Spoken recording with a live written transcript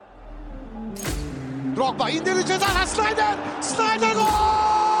Drogba indirdi ceza Snyder. Snyder gol!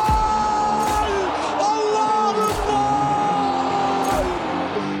 Allah'ım gol!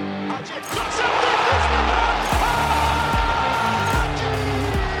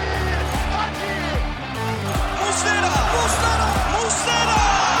 Muslera!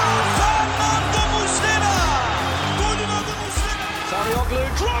 Fernando Muslera! Golün adı Muslera! Sarıyoglu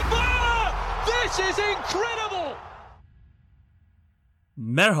Drogba! This is incredible!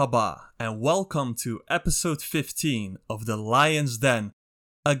 Merhaba and welcome to episode 15 of the Lion's Den,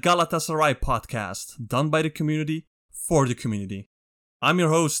 a Galatasaray podcast done by the community for the community. I'm your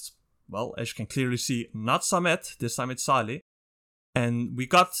host, well, as you can clearly see, not Samet, this time it's Salih, and we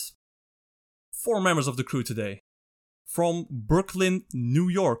got 4 members of the crew today. From Brooklyn, New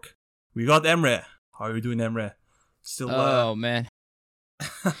York, we got Emre. How are you doing, Emre? Still, man.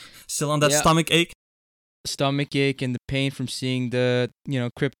 Still on that stomach ache? Stomach ache and the pain from seeing the,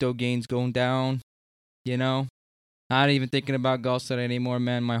 crypto gains going down, Not even thinking about Galatasaray anymore,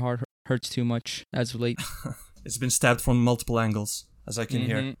 man. My heart hurts too much as of late. It's been stabbed from multiple angles, as I can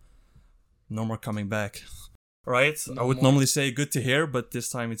hear. No more coming back. Right? I would normally say good to hear, but this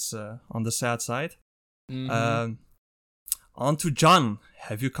time it's on the sad side. On to John.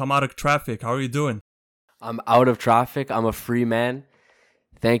 Have you come out of traffic? How are you doing? I'm out of traffic. I'm a free man.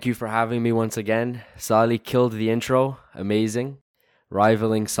 Thank you for having me once again. Salih killed the intro. Amazing.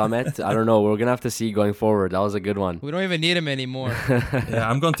 Rivaling Samet. I don't know. We're going to have to see going forward. That was a good one. We don't even need him anymore. Yeah,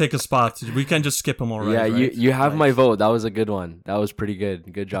 I'm going to take a spot. We can just skip him already. Yeah, right? you have my vote. That was a good one. That was pretty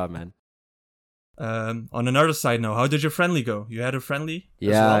good. Good job, man. On another side note, how did your friendly go? You had a friendly?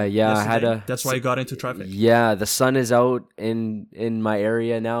 Yeah, yesterday? I had a... That's why you got into traffic? Yeah, the sun is out in my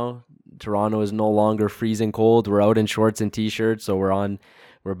area now. Toronto is no longer freezing cold. We're out in shorts and t-shirts, so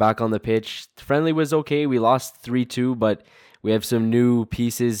we're back on the pitch. Friendly was okay. We lost 3-2, but we have some new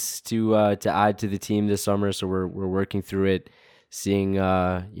pieces to add to the team this summer. So we're working through it, seeing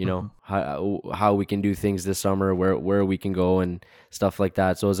how we can do things this summer, where we can go and stuff like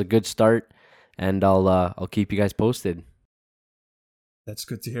that. So it was a good start, and I'll keep you guys posted. That's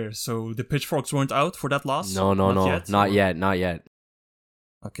good to hear. So the pitchforks weren't out for that loss? No, not yet.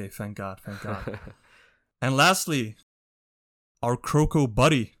 Okay, thank God. And lastly, our Croco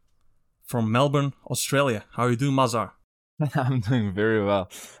buddy from Melbourne, Australia. How are you doing, Mazhar? I'm doing very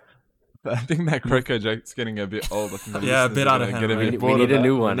well. But I think that Croco joke's getting a bit old. Yeah, a bit out of hand. We need a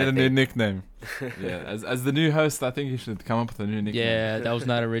new one. We need a new nickname. Yeah, as the new host, I think you should come up with a new nickname. Yeah, that was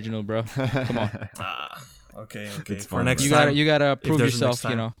not original, bro. Come on. Okay. It's For fine, next bro. time, You gotta prove there's a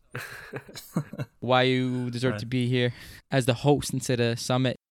yourself, next why you deserve to be here as the host instead of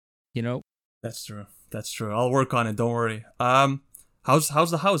Summit, That's true. I'll work on it. Don't worry. How's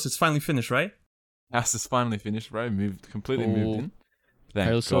the house? It's finally finished, right? House is finally finished, bro. Completely moved in.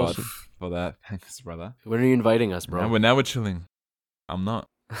 Thank God for that. Thanks, brother. When are you inviting us, bro? Now we're chilling. I'm not.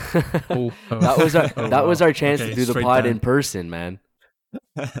 That was our chance to do the pod in person, man.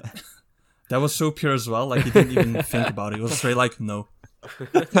 That was so pure as well. Like, he didn't even think about it. It was straight like, no.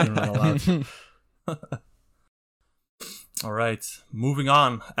 You're not allowed. All right, moving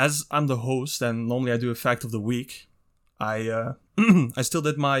on. As I'm the host, and normally I do a fact of the week, I still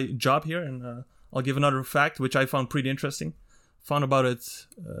did my job here, and I'll give another fact, which I found pretty interesting. Found about it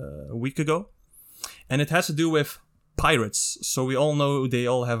a week ago. And it has to do with pirates. So we all know they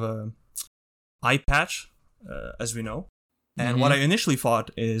all have a eye patch, as we know. And what I initially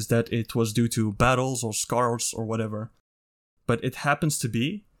thought is that it was due to battles or scars or whatever. But it happens to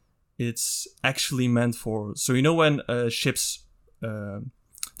be, it's actually meant for... So when ships,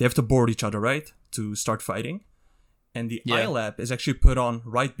 they have to board each other, right? To start fighting. And the eye lap is actually put on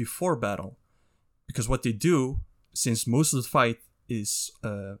right before battle. Because what they do, since most of the fight is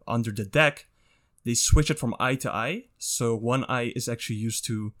under the deck, they switch it from eye to eye. So one eye is actually used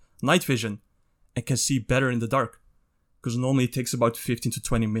to night vision and can see better in the dark. Because normally it takes about 15 to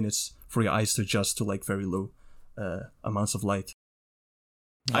 20 minutes for your eyes to adjust to like very low amounts of light.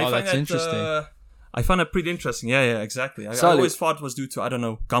 That's interesting. I found it pretty interesting. Yeah, exactly. I always thought it was due to, I don't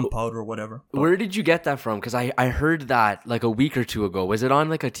know, gunpowder or whatever. But where did you get that from? Because I heard that like a week or two ago. Was it on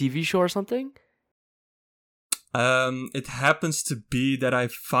like a TV show or something? It happens to be that I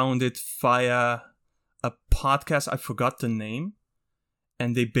found it via a podcast. I forgot the name.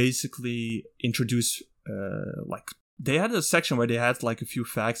 And they basically introduced they had a section where they had like a few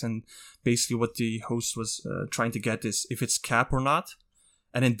facts, and basically what the host was trying to get is if it's cap or not.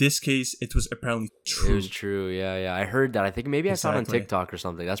 And in this case, it was apparently true. It was true, yeah. I heard that. I think maybe I saw it on TikTok or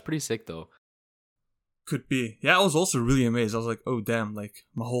something. That's pretty sick, though. Could be. Yeah, I was also really amazed. I was like, oh, damn, like,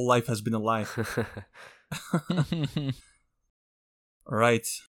 my whole life has been a lie. All right,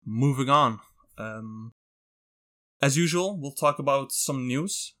 moving on. As usual, we'll talk about some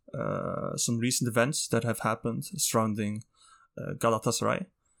news, some recent events that have happened surrounding Galatasaray.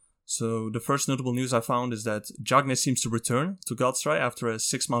 So the first notable news I found is that Diagne seems to return to Galatasaray after a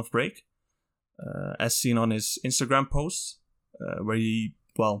 6-month break, as seen on his Instagram post, where he,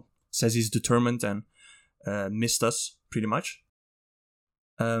 says he's determined and missed us, pretty much.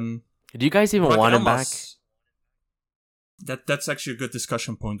 Do you guys even want him back? That's actually a good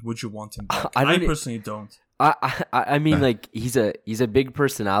discussion point. Would you want him back? I personally don't. I mean, like, he's a big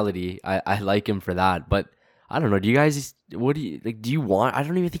personality. I like him for that, but I don't know. Do you guys? What do you like? Do you want? I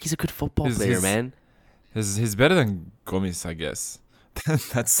don't even think he's a good football player, man. He's better than Gomis, I guess.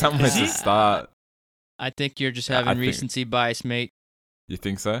 That's somewhere to start. I think you're just having recency bias, mate. You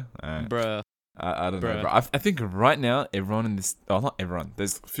think so, bruh? I don't know, bro. I think right now everyone in this, not everyone.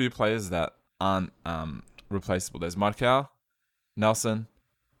 There's a few players that aren't replaceable. There's Markel, Nelson,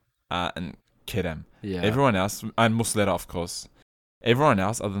 and Terim. Yeah. Everyone else, and Muslera, of course. Everyone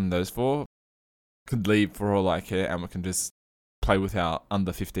else, other than those four, could leave for all I care, and we can just play with our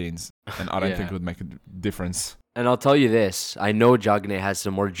under 15s. And I don't think it would make a difference. And I'll tell you this: I know Diagne has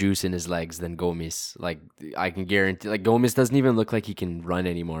some more juice in his legs than Gomis. Like, I can guarantee. Like, Gomis doesn't even look like he can run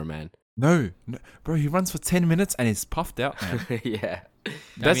anymore, man. No, bro, he runs for 10 minutes and he's puffed out, man. Yeah.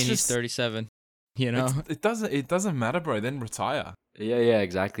 He's 37. You know, it doesn't matter, bro. Then retire. Yeah,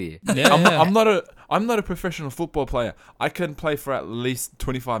 exactly. I'm not a professional football player. I can play for at least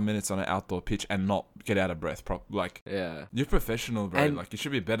 25 minutes on an outdoor pitch and not get out of breath. You're professional, bro. And, you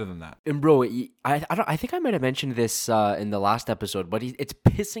should be better than that. And bro, I think I might have mentioned this in the last episode, but it's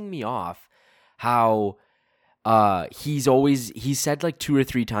pissing me off how he said like 2 or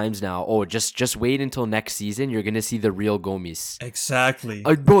 3 times now, oh, just wait until next season, you're gonna see the real Gomis. Exactly.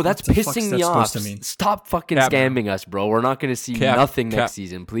 Bro, that's pissing me off. Stop fucking scamming us, bro. We're not gonna see nothing next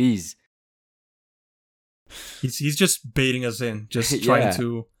season, please. He's just baiting us in, just trying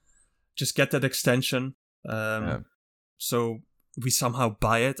to just get that extension. So we somehow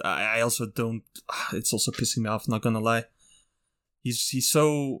buy it. I also don't. It's also pissing me off. Not gonna lie. He's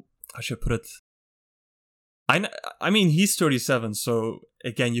so, how should I put it? I mean, he's 37, so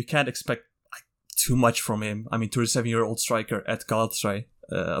again, you can't expect too much from him. I mean, 37-year-old striker at Galatasaray.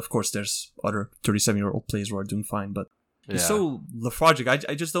 Of course, there's other 37-year-old players who are doing fine, but he's so lethargic.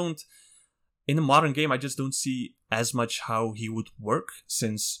 I just don't, in the modern game, I just don't see as much how he would work,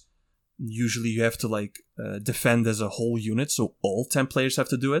 since usually you have to defend as a whole unit, so all 10 players have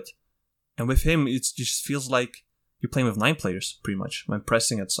to do it. And with him, it just feels like you're playing with 9 players, pretty much, when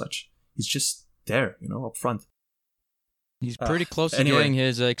pressing as such. He's just there, up front. He's pretty close to getting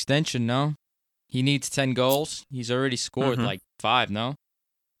his extension, no? He needs 10 goals. He's already scored 5, no?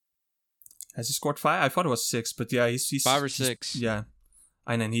 Has he scored 5? I thought it was 6, but yeah, he's 5 or 6. Yeah.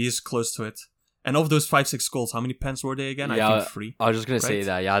 And then he is close to it. And of those 5-6 goals, how many pens were they again? Yeah, I think 3. I was just gonna say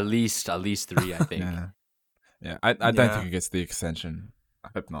that. Yeah, at least 3, I think. Yeah. I don't think he gets the extension. I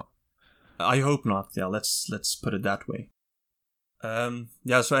hope not. I hope not. Yeah, let's put it that way.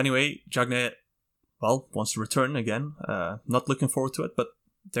 So anyway, Diagne, wants to return again. Not looking forward to it, but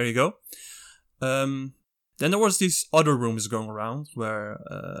there you go. Then there was these other rumors going around where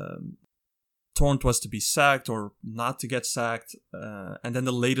Torrent was to be sacked or not to get sacked. And then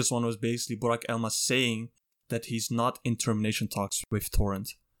the latest one was basically Burak Elmas saying that he's not in termination talks with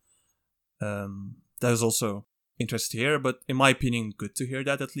Torrent. That is also interesting to hear, but in my opinion, good to hear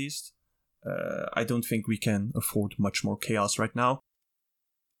that at least. I don't think we can afford much more chaos right now.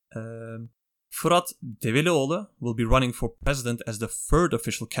 Fırat Develioğlu will be running for president as the 3rd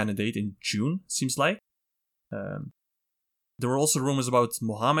official candidate in June, seems like. There were also rumors about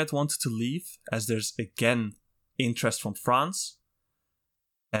Mohammed wanting to leave, as there's again interest from France.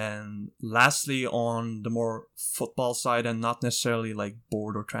 And lastly, on the more football side and not necessarily like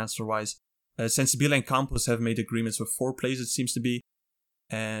board or transfer-wise, Sensibile and Campos have made agreements with 4 players, it seems to be.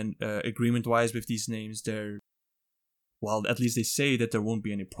 And agreement-wise with these names, at least they say that there won't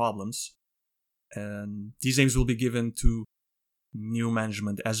be any problems. And these names will be given to new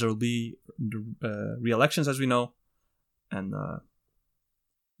management, as there will be re-elections, as we know. And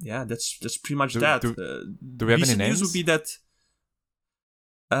that's pretty much that. Do we have any names? News would be that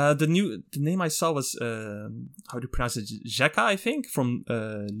the name I saw was how do you pronounce it? Xaka, I think, from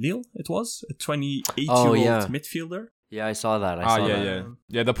Lille. It was a 28-year-old midfielder. Yeah, I saw that.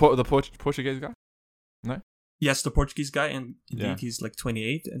 Yeah. The Portuguese guy. No. Yes, the Portuguese guy, and indeed he's like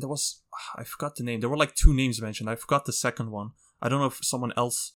 28. And there was, I forgot the name. There were like 2 names mentioned. I forgot the second one. I don't know if someone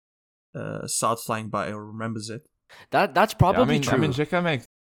else saw it flying by or remembers it. That's probably true. I mean,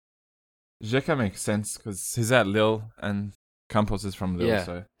 Xaka makes sense because he's at Lille and Campos is from Lille, Yeah,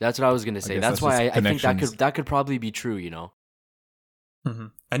 so that's what I was gonna say. guess That's that's why just I think connections. that could probably be true.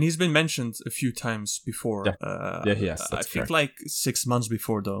 And he's been mentioned a few times before. Yeah, he has. I That's think correct. like 6 months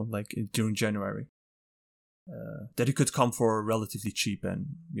before, though, like during January, that he could come for relatively cheap and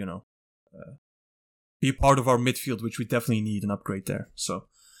be part of our midfield, which we definitely need an upgrade there. So,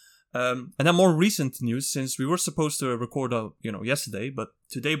 and then more recent news, since we were supposed to record yesterday, but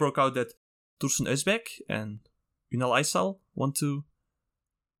today broke out that Dursun Özbek and Ünal Aysal want to,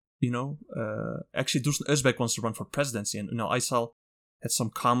 actually Dursun Özbek wants to run for presidency, and Ünal Aysal had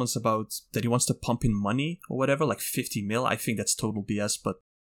some comments about that he wants to pump in money or whatever, like 50 mil. I think that's total BS, but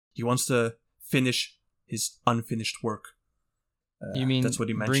he wants to finish his unfinished work. You mean that's what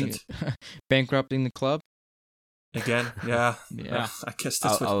he mentioned? Bankrupting the club? Again, yeah. Yeah. I guess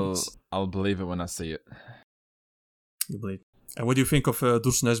that's what he means. I'll believe it when I see it. You believe. And what do you think of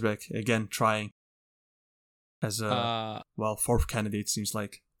Dursun Özbek again trying as a fourth candidate? Seems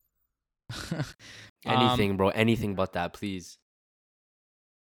like Anything, bro. Anything but that, please.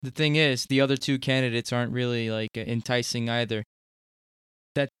 The thing is, the other two candidates aren't really like enticing either.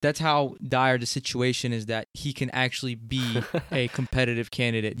 That's how dire the situation is, that he can actually be a competitive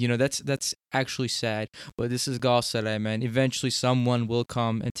candidate. That's actually sad. But this is Galatasaray, man. Eventually, someone will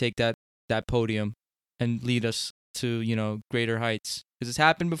come and take that podium and lead us to greater heights, because it's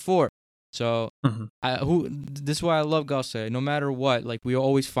happened before. So this is why I love Galatasaray. No matter what, like, we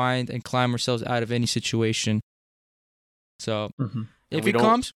always find and climb ourselves out of any situation. So if he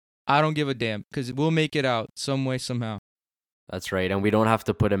comes, I don't give a damn, because we'll make it out some way, somehow. That's right, and we don't have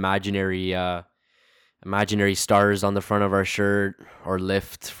to put imaginary stars on the front of our shirt or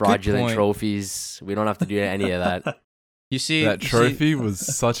lift fraudulent trophies. We don't have to do any of that. You see, that trophy was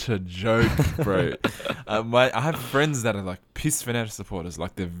such a joke, bro. I have friends that are like piss Fener supporters,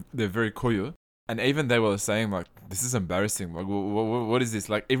 like they're very koyu, and even they were saying like, this is embarrassing. Like, what is this?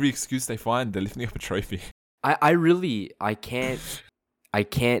 Like, every excuse they find, they're lifting up a trophy. I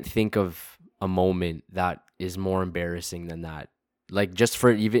can't think of a moment that is more embarrassing than that. Like, just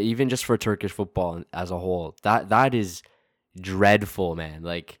for even just for Turkish football as a whole, that is dreadful, man.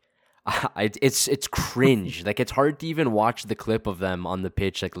 Like, it's cringe. Like, it's hard to even watch the clip of them on the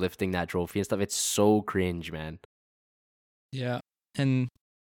pitch, like lifting that trophy and stuff. It's so cringe, man. Yeah, and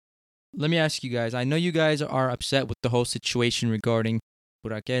let me ask you guys. I know you guys are upset with the whole situation regarding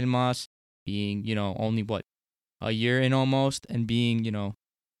Burak Elmas being, only a year in almost, and being,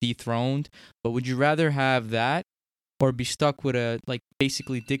 dethroned. But would you rather have that or be stuck with a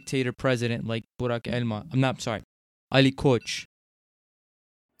basically dictator president like Burak Elmas? Ali Koç.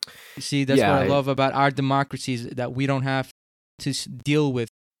 You see, that's what I love about our democracies, that we don't have to deal with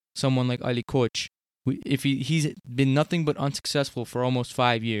someone like Ali Koç. If he's been nothing but unsuccessful for almost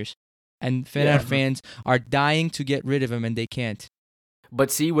 5 years, and Fener fans are dying to get rid of him, and they can't.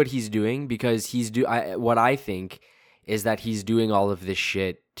 But see what he's doing, because what I think is that he's doing all of this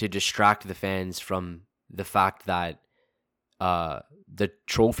shit to distract the fans from the fact that the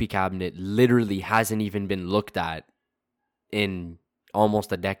trophy cabinet literally hasn't even been looked at in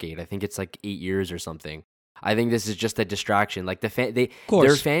almost a decade. I think it's like 8 years or something. I think this is just a distraction. Like,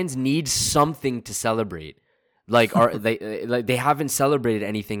 their fans need something to celebrate. Like, they haven't celebrated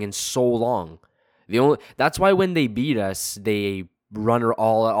anything in so long. That's why when they beat us, they run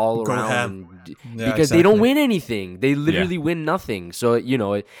all around, because they don't win anything. They literally win nothing. So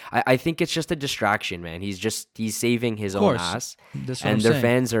I think it's just a distraction, man. He's saving his own ass, and their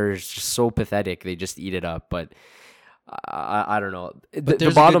fans are just so pathetic. They just eat it up. But I don't know.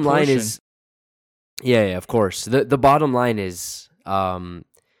 The bottom line is, of course. The bottom line is,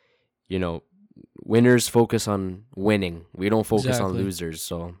 winners focus on winning. We don't focus on losers.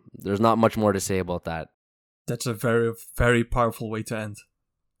 So there's not much more to say about that. That's a very, very powerful way to end.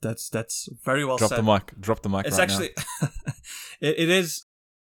 That's very well said. Drop the mic. It's right actually, it is.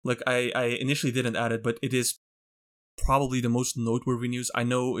 Look, I initially didn't add it, but it is probably the most noteworthy news. I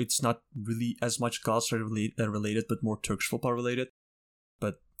know it's not really as much Galatasaray related, but more Turkish football related.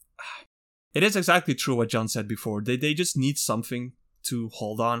 But it is exactly true what John said before. They just need something to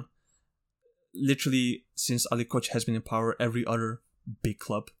hold on. Literally, since Ali Koç has been in power, every other big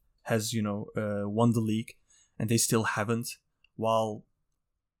club has won the league, and they still haven't. While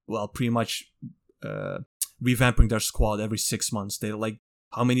pretty much revamping their squad every 6 months. They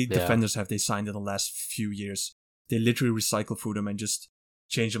how many defenders have they signed in the last few years? They literally recycle through them and just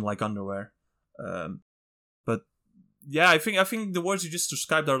change them like underwear. But yeah, I think the words you just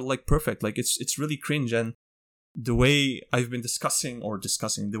described are perfect. It's really cringe, and the way I've been discussing,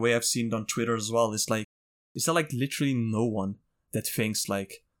 the way I've seen it on Twitter as well, is there literally no one that thinks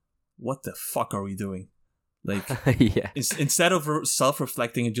what the fuck are we doing? Like, Yeah. instead of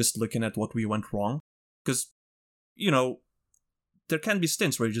self-reflecting and just looking at what we went wrong, because, there can be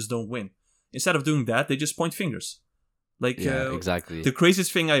stints where you just don't win. Instead of doing that, they just point fingers. Like, exactly. The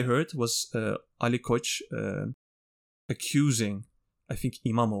craziest thing I heard was Ali Koç accusing, I think,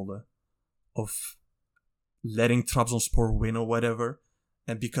 İmamoğlu of letting Trabzonspor win or whatever,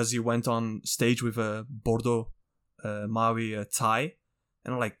 and because he went on stage with a Bordeaux Mavi tie,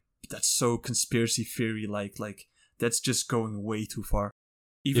 and I'm like, that's so conspiracy theory, like that's just going way too far.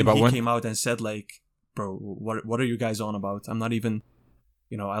 Even he came out and said, like, bro, what are you guys on about? I'm not even,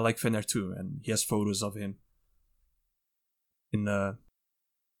 I like Fener too, and he has photos of him in the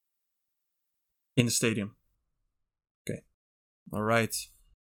stadium. Okay, all right.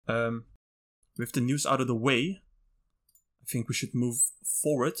 With the news out of the way, I think we should move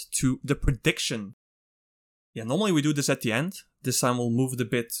forward to the prediction. Yeah, normally we do this at the end. This time we'll move it a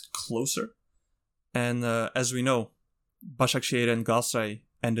bit closer. And as we know, Başakşehir and Galatasaray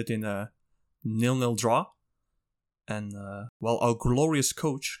ended in a 0-0 draw. And, our glorious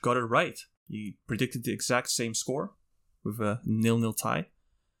coach got it right. He predicted the exact same score with a 0-0 tie.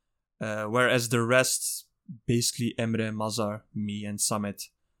 Whereas the rest, basically Emre, Mazhar, me, and Samet,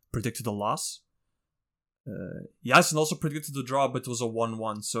 predicted a loss. Yasin also predicted the draw, but it was a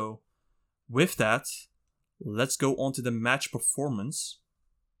 1-1. So, with that, let's go on to the match performance.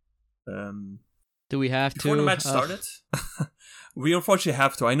 Do we have before the match started? We unfortunately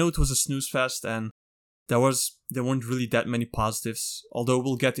have to. I know it was a snooze fest, and there weren't really that many positives, although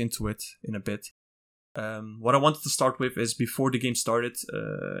we'll get into it in a bit. What I wanted to start with is, before the game started,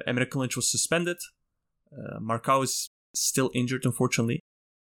 Emre Kılınç was suspended. Marcao is still injured, unfortunately.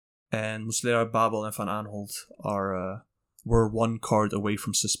 And Muslera, Babel, and Van Aanholt were one card away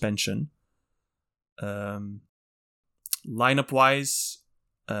from suspension. Lineup-wise,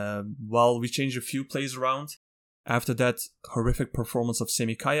 we changed a few plays around. After that horrific performance of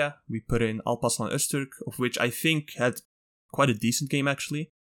Semih Kaya, we put in Alparslan Öztürk, of which I think had quite a decent game,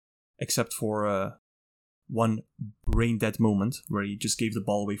 actually. Except for one brain-dead moment, where he just gave the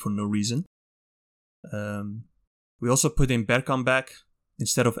ball away for no reason. We also put in Berkan back,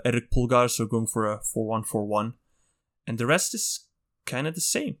 instead of Erik Pulgar, so going for a 4-1-4-1. And the rest is kind of the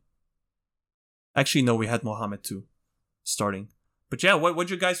same. Actually, no, we had Mohammed too, starting. But yeah, what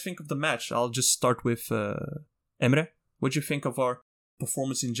do you guys think of the match? I'll just start with Emre. What do you think of our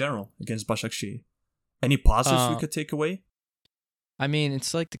performance in general against Başakşehir? Any positives we could take away? I mean,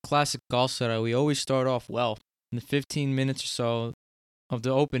 it's like the classic Galatasaray. We always start off well. In the 15 minutes or so of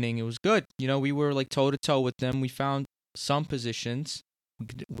the opening, it was good. We were like toe-to-toe with them. We found some positions.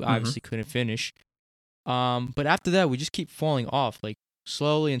 We obviously couldn't finish. But after that, we just keep falling off, like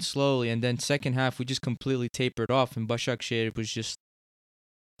slowly. And then second half, we just completely tapered off. And Başakşehir was just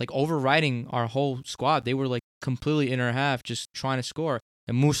like overriding our whole squad. They were like completely in our half, just trying to score.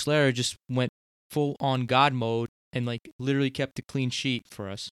 And Muslera just went full on God mode and like literally kept a clean sheet for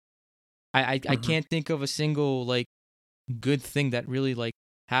us. I can't think of a single like good thing that really like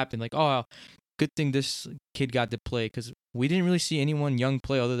happened. Like, oh, good thing this kid got to play, because we didn't really see anyone young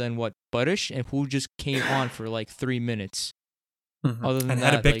play other than Barış, and who just came on for like 3 minutes. Other than and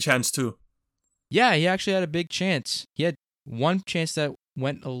that, had a big chance too. Yeah, he actually had a big chance. He had one chance that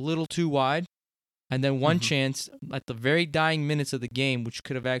went a little too wide, and then one chance at the very dying minutes of the game, which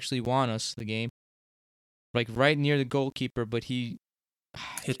could have actually won us the game, like right near the goalkeeper, but he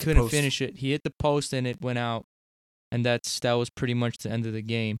couldn't finish it. He hit the post and it went out, and that was pretty much the end of the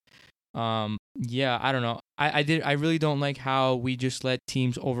game. Yeah, I don't know. I really don't like how we just let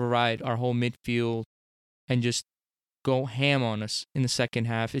teams override our whole midfield and just go ham on us in the second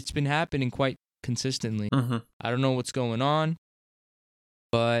half. It's been happening quite consistently. I don't know what's going on,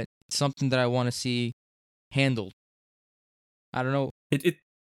 but it's something that I want to see handled. I don't know.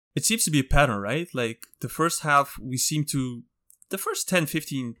 It seems to be a pattern, right? Like the first half, the first 10,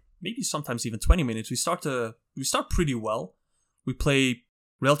 15, maybe sometimes even 20 minutes, we start pretty well. We play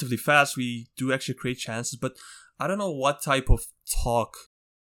relatively fast. We do actually create chances, but I don't know what type of talk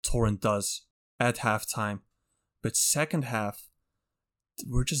Torrent does at halftime. But second half,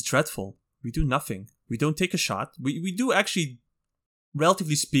 we're just dreadful. We do nothing. We don't take a shot. We do actually,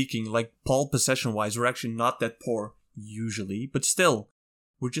 relatively speaking, like ball possession wise, we're actually not that poor usually, but still,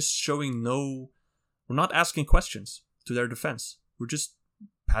 we're just showing we're not asking questions to their defense. We're just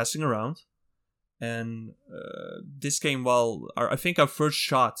passing around. And this game, I think our first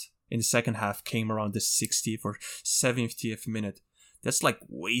shot in the second half came around the 60th or 70th minute. That's like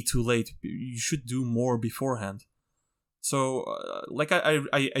way too late. You should do more beforehand. So,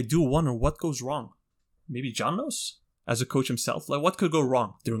 I do wonder what goes wrong. Maybe John knows, as a coach himself. Like, what could go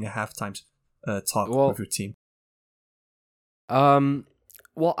wrong during a halftime talk Well, with your team?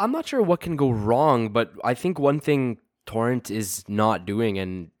 Well, I'm not sure what can go wrong, but I think one thing Torrent is not doing,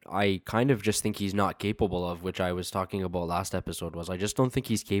 and I kind of just think he's not capable of, which I was talking about last episode, was I just don't think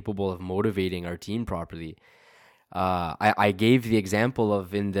he's capable of motivating our team properly. I gave the example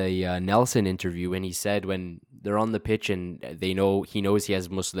of in the Nelson interview when he said when they're on the pitch and he knows he has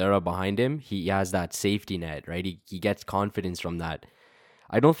Muslera behind him, he has that safety net, right? He gets confidence from that.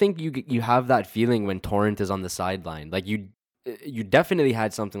 I don't think you have that feeling when Torrent is on the sideline. Like you definitely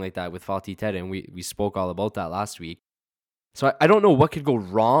had something like that with Fatih Terim. We spoke all about that last week. So I don't know what could go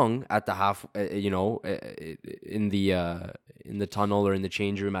wrong at the half, in the tunnel or in the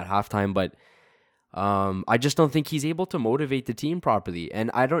change room at halftime, but I just don't think he's able to motivate the team properly.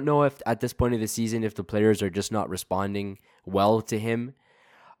 And I don't know if at this point of the season, if the players are just not responding well to him,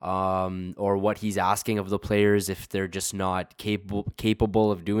 or what he's asking of the players, if they're just not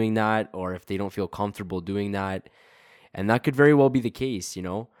capable of doing that, or if they don't feel comfortable doing that. And that could very well be the case,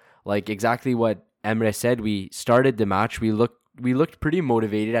 like exactly what Emre said. We started the match. We looked pretty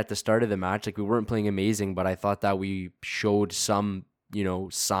motivated at the start of the match. Like we weren't playing amazing, but I thought that we showed some,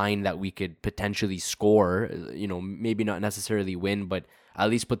 sign that we could potentially score, maybe not necessarily win, but at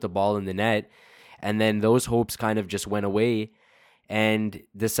least put the ball in the net. And then those hopes kind of just went away. And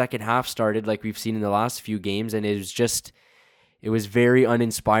the second half started like we've seen in the last few games. And it was very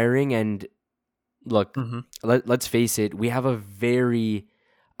uninspiring. And look, let's face it, we have a very,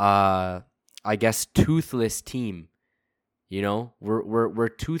 toothless team. We're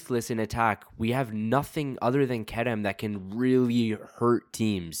toothless in attack. We have nothing other than Kerem that can really hurt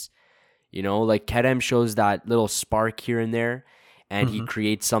teams. Like Kerem shows that little spark here and there, and he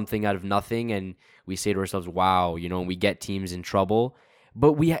creates something out of nothing, and we say to ourselves, "Wow!" And we get teams in trouble.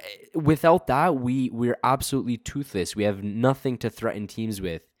 But without that, we're absolutely toothless. We have nothing to threaten teams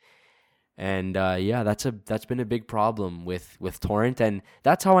with. And that's been a big problem with Torrent, and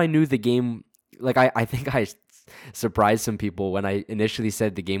that's how I knew the game. Like I think I surprised some people when I initially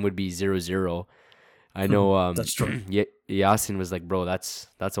said the game would be 0-0. I know that's true. Yasin was like, "Bro, that's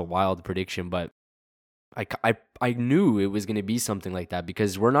a wild prediction," but I knew it was going to be something like that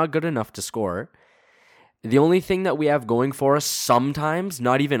because we're not good enough to score. The only thing that we have going for us sometimes,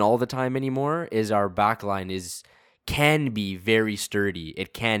 not even all the time anymore, is our back line can be very sturdy.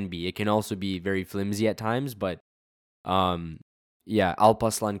 It can be. It can also be very flimsy at times, but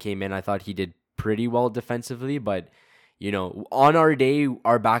Alpaslan came in. I thought he did pretty well defensively, but on our day,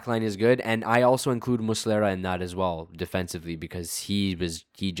 our backline is good, and I also include Muslera in that as well defensively because he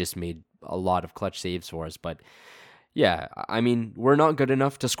just made a lot of clutch saves for us. But yeah, I mean, we're not good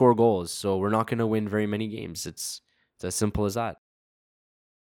enough to score goals, so we're not going to win very many games. It's as simple as that.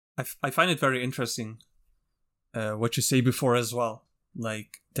 I find it very interesting what you say before as well,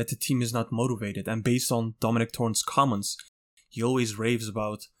 like that the team is not motivated. And based on Dominic Thorne's comments, he always raves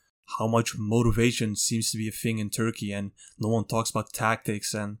about how much motivation seems to be a thing in Turkey, and no one talks about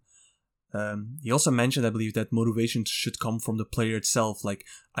tactics. And he also mentioned, I believe, that motivation should come from the player itself. Like,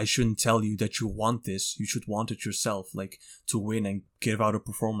 I shouldn't tell you that you want this; you should want it yourself, like to win and give out a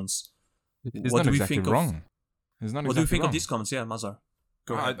performance. He's what not do we exactly think wrong. What do you think of these comments? Yeah, Mazhar.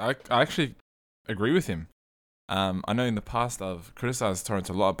 Go ahead. I actually agree with him. I know in the past I've criticized Torrent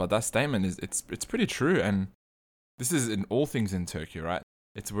a lot, but that statement it's pretty true, and this is in all things in Turkey, right?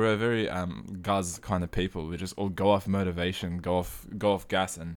 We're a very gaz kind of people. We just all go off motivation, go off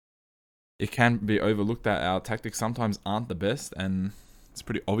gas, and it can be overlooked that our tactics sometimes aren't the best, and it's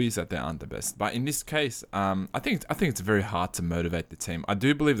pretty obvious that they aren't the best. But in this case, I think it's very hard to motivate the team. I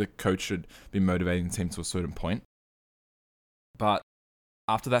do believe the coach should be motivating the team to a certain point, but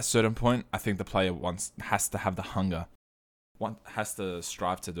after that certain point, I think the player has to have the hunger, has to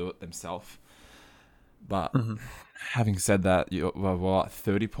strive to do it themselves. But having said that, we're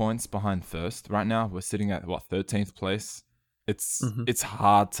 30 points behind first right now. We're sitting at 13th place. It's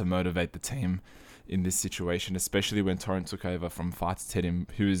hard to motivate the team in this situation, especially when Torrent took over from Fatih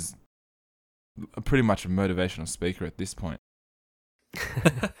Terim, who is pretty much a motivational speaker at this point.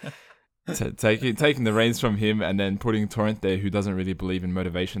 Taking the reins from him and then putting Torrent there, who doesn't really believe in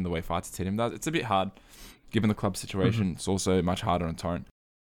motivation the way Fatih Terim does. It's a bit hard, given the club situation. It's also much harder on Torrent.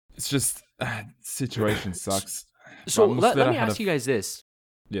 It's just situation sucks. So let me ask you guys this.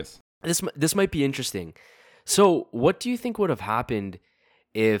 Yes. This might be interesting. So what do you think would have happened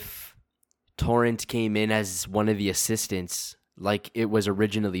if Torrent came in as one of the assistants, like it was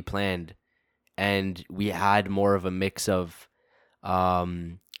originally planned, and we had more of a mix of,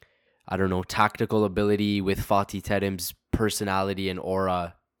 tactical ability with Fatih Terim's personality and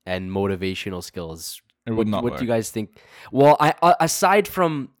aura and motivational skills? It would not What work. do you guys think? Well, aside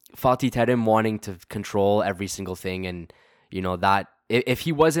from Fatih Terim wanting to control every single thing, and that if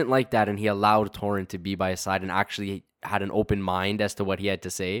he wasn't like that and he allowed Torrent to be by his side and actually had an open mind as to what he had to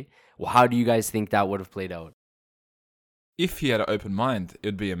say, well, how do you guys think that would have played out? If he had an open mind,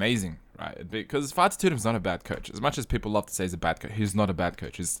 it'd be amazing, right? Because Fatih Terim's not a bad coach. As much as people love to say he's a bad coach, he's not a bad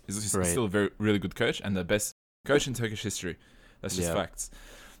coach. He's still a really good coach and the best coach in Turkish history. That's just facts.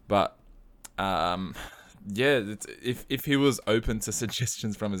 But if he was open to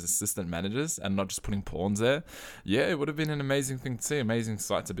suggestions from his assistant managers and not just putting pawns there, it would have been an amazing thing to see, amazing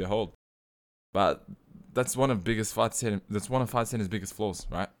sight to behold. But that's one of Fatih Terim's biggest flaws,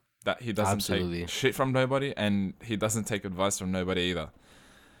 right? That he doesn't take shit from nobody and he doesn't take advice from nobody either.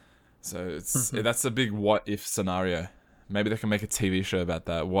 So that's a big what if scenario. Maybe they can make a TV show about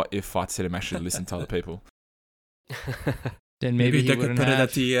that. What if Fatih Terim actually listened to other people? Then maybe they could put it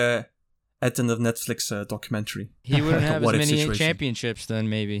at the end of Netflix documentary. He wouldn't have as many championships then,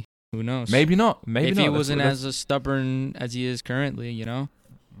 maybe. Who knows? Maybe not. If he wasn't as stubborn as he is currently,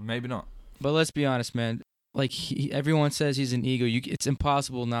 Maybe not. But let's be honest, man. Like, everyone says he's an ego. It's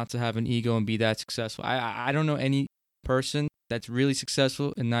impossible not to have an ego and be that successful. I don't know any person that's really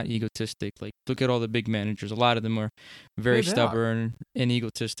successful and not egotistic. Like, look at all the big managers. A lot of them are very stubborn and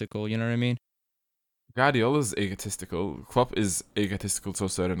egotistical. You know what I mean? Guardiola's egotistical. Klopp is egotistical to a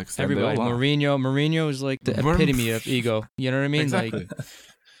certain extent. Everybody. Mourinho is like the epitome of ego. You know what I mean? Exactly. Like,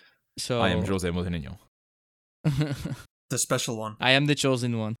 so I am Jose Mourinho. The special one. I am the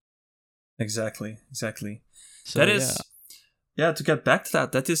chosen one. Exactly. So, that is, to get back to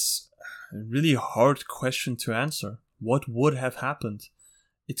that is a really hard question to answer. What would have happened?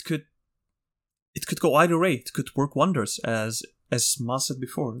 It could go either way. It could work wonders, as Maz said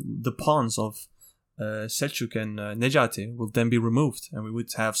before. The pawns of Selçuk and Necati will then be removed, and we would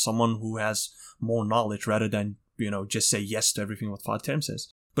have someone who has more knowledge rather than just say yes to everything what Fatih Terim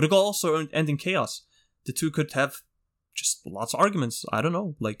says. But it could also end in chaos. The two could have just lots of arguments. I don't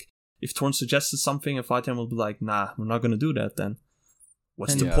know, like. If Torrent suggested something, and Fatih Terim will be like, nah, we're not going to do that, then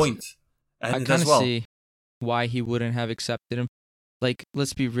what's the point? And I kind of see why he wouldn't have accepted him. Like,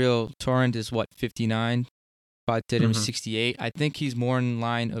 let's be real, Torrent is, 59? Fatih Terim is 68. I think he's more in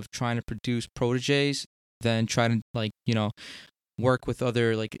line of trying to produce proteges than trying to, work with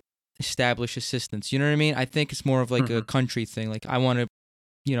other, established assistants. You know what I mean? I think it's more of, a country thing. Like, I want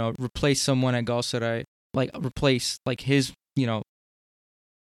to, replace someone at Galatasaray, replace, his,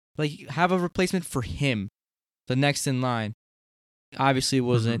 have a replacement for him, the next in line. Obviously, it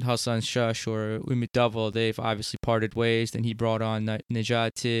wasn't Hasan Şaş or Ümit Daval. They've obviously parted ways. Then he brought on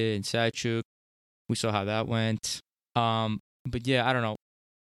Necati and Selçuk. We saw how that went. But yeah, I don't know.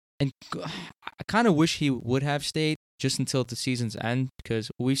 And I kind of wish he would have stayed just until the season's end,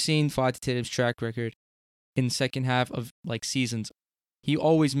 because we've seen Fatih Terim's track record in the second half of seasons. He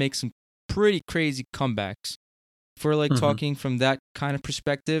always makes some pretty crazy comebacks. For talking from that kind of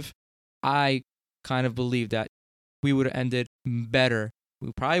perspective, I kind of believe that we would have ended better.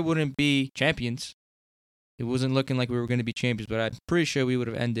 We probably wouldn't be champions. It wasn't looking like we were going to be champions, but I'm pretty sure we would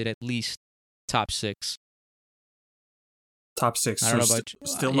have ended at least top 6. Top 6. I don't know about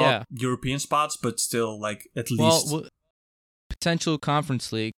still not European spots, but still at least. Well, potential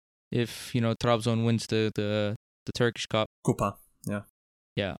Conference League if Trabzon wins the Turkish Cup. Kupa, yeah.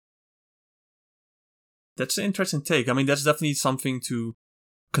 Yeah. That's an interesting take. I mean, that's definitely something to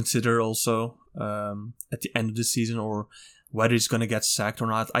consider also at the end of the season, or whether he's going to get sacked or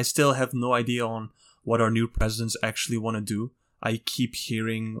not. I still have no idea on what our new presidents actually want to do. I keep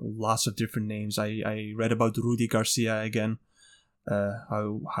hearing lots of different names. I read about Rudi Garcia again,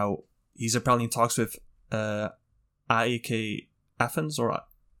 how he's apparently in talks with AEK Athens, or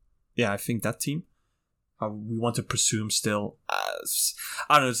I think that team. We want to presume still.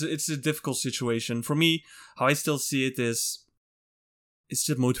 I don't know. It's a difficult situation for me. How I still see it is, it's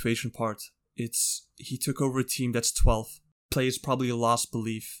the motivation part. It's he took over a team that's 12th. Players probably lost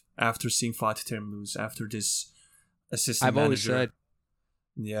belief after seeing Fatih Terim lose, after this assistant manager. Always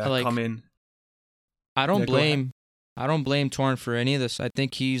said, come in. I don't blame Torrent for any of this. I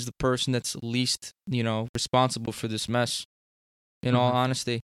think he's the person that's least responsible for this mess. In all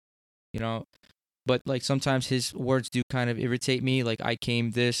honesty, But sometimes his words do kind of irritate me. Like, I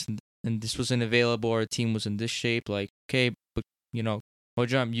came this and this wasn't available, or a team was in this shape. Like, okay, but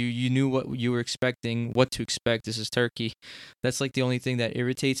Hocam, you knew what you were expecting, what to expect. This is Turkey. That's the only thing that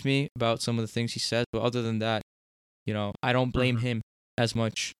irritates me about some of the things he says. But other than that, I don't blame him as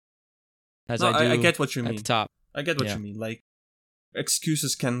much as I do. I get what you mean. At the top. I get what you mean.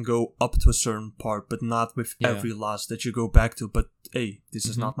 Excuses can go up to a certain part, but not with every loss that you go back to. But hey, this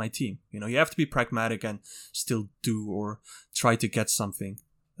is not my team. You have to be pragmatic and still do or try to get something.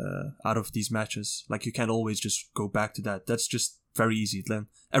 out of these matches. Like, you can't always just go back to that. That's just very easy. Then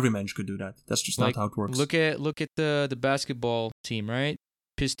every manager could do that. That's just not how it works. Look at the basketball team, right?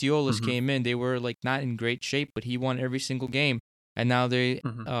 Pistiolis came in. They were like not in great shape, but he won every single game, and now they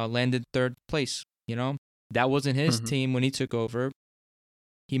landed third place. You know, that wasn't his team when he took over.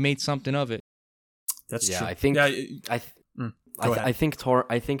 He made something of it. That's true. I think. I think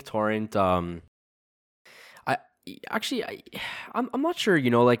Torrent. I'm not sure. You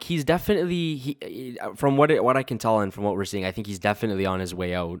know, like he's definitely from what I can tell and from what we're seeing, I think he's definitely on his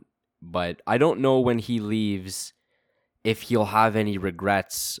way out. But I don't know when he leaves if he'll have any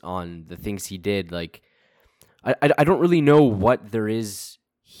regrets on the things he did. Like, I don't really know what there is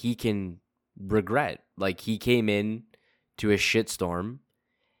he can regret. Like, he came in to a shitstorm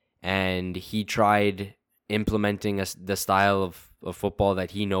and he tried implementing the style of football that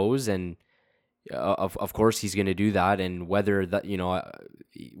he knows, and of course he's going to do that. And whether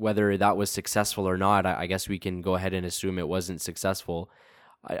that was successful or not, I guess we can go ahead and assume it wasn't successful.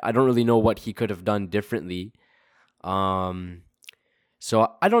 I don't really know what he could have done differently. So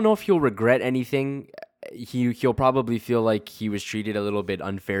I don't know if he'll regret anything. He'll probably feel like he was treated a little bit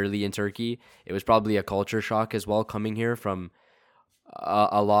unfairly in Turkey. It was probably a culture shock as well, coming here from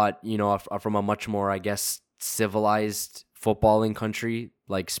a lot, you know, from a much more, I guess, civilized footballing country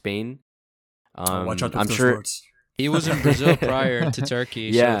like Spain. Watch out with I'm those sure words. He was in Brazil prior to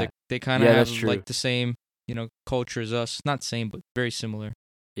Turkey, Yeah. so they kind of Yeah, have that's true. like the same, you know, culture as us. Not same, but very similar.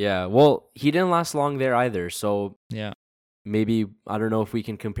 Yeah, well, he didn't last long there either. So Yeah. maybe, I don't know if we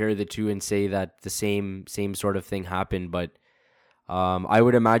can compare the two and say that the same sort of thing happened, but I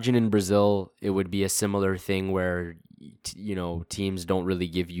would imagine in Brazil it would be a similar thing where you know, teams don't really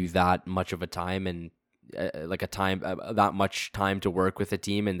give you that much of a time and that much time to work with a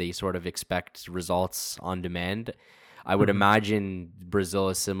team, and they sort of expect results on demand. I would imagine Brazil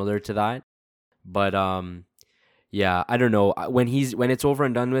is similar to that, but yeah, I don't know. When it's over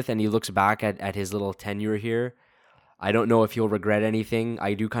and done with, and he looks back at his little tenure here, I don't know if he'll regret anything.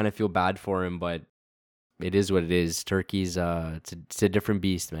 I do kind of feel bad for him, but it is what it is. Turkey's it's a different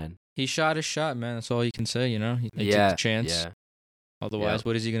beast, man. He shot his shot, man. That's all you can say, you know? He took Yeah, the chance. yeah. Otherwise,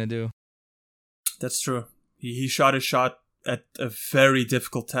 what is he going to do? That's true. He shot his shot at a very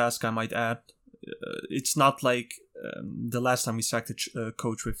difficult task, I might add. It's not like the last time we sacked a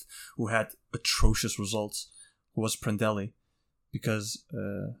coach who had atrocious results, who was Prandelli. Because,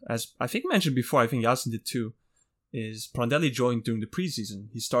 as I think mentioned before, I think Yasin did too, is Prandelli joined during the preseason.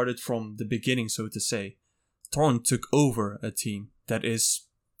 He started from the beginning, so to say. Torrent took over a team that is,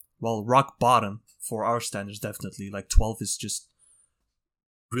 well, rock bottom for our standards, definitely. Like 12 is just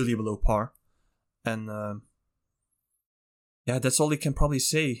really below par. And yeah, that's all he can probably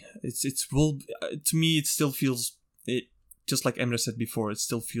say. To me, it still feels, just like Emre said before, it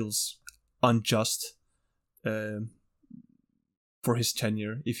still feels unjust for his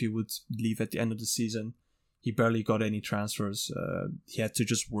tenure. If he would leave at the end of the season, he barely got any transfers. He had to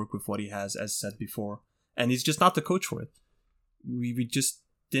just work with what he has, as said before, and he's just not the coach for it. We just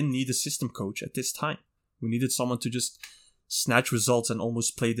didn't need a system coach at this time. We needed someone to just snatch results and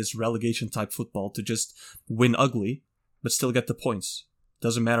almost play this relegation type football, to just win ugly but still get the points.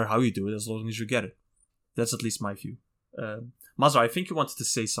 Doesn't matter how you do it as long as you get it. That's at least my view. Mazhar, I think you wanted to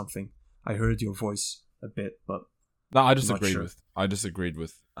say something. I heard your voice a bit, but no, I disagreed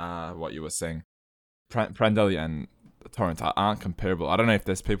with what you were saying. Prandelli and Torrent aren't comparable. I don't know if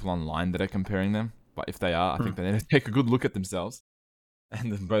there's people online that are comparing them, but if they are, I think they need to take a good look at themselves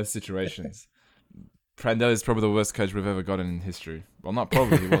and in both situations. Prandelli is probably the worst coach we've ever gotten in history. Well, not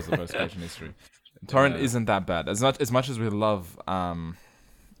probably, he was the worst coach in history. Torrent isn't that bad. As much as we love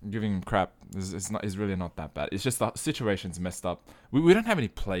giving him crap, it's really not that bad. It's just the situation's messed up. We don't have any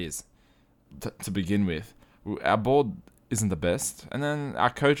players to begin with. Our board isn't the best, and then our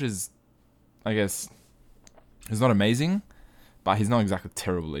coach is, I guess, he's not amazing, but he's not exactly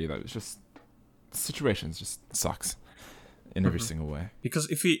terrible either. It's just the situation just sucks in every single way. Because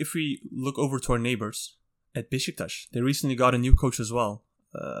if we look over to our neighbors at Beşiktaş, they recently got a new coach as well,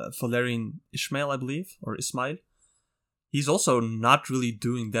 Valerian Ismail, I believe, or Ismail. He's also not really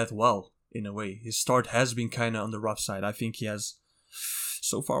doing that well in a way. His start has been kind of on the rough side. I think he has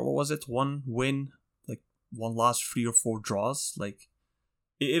so far, what was it? 1 win, like 1 loss, 3 or 4 draws. Like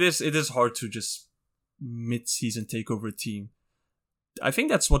it is hard to just mid-season take over a team. I think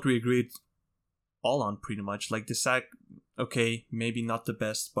that's what we agreed all on pretty much. Like the sack, okay, maybe not the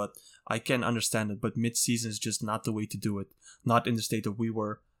best, but I can understand it. But mid-season is just not the way to do it. Not in the state that we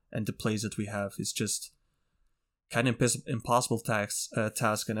were and the plays that we have. It's just kind of impossible task.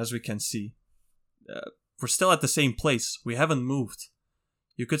 And as we can see, we're still at the same place. We haven't moved.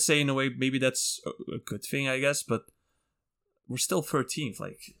 You could say in a way maybe that's a good thing, I guess, but we're still 13th.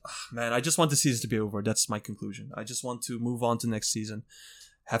 Like, man, I just want the season to be over. That's my conclusion. I just want to move on to next season,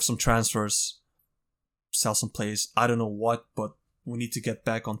 have some transfers, sell some players. I don't know what, but we need to get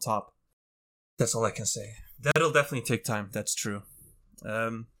back on top. That's all I can say. That'll definitely take time. That's true.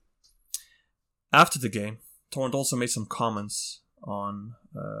 After the game, Torrent also made some comments on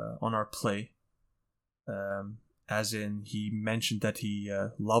our play. As in, he mentioned that he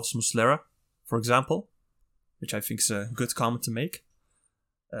loves Muslera, for example, which I think is a good comment to make,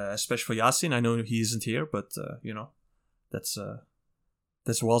 especially for Yasin. I know he isn't here, but that's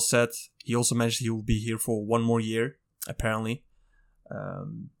well said. He also mentioned he will be here for one more year, apparently.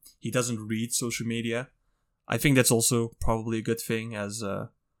 He doesn't read social media. I think that's also probably a good thing, as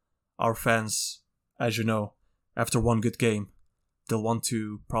our fans, as you know, after one good game, they'll want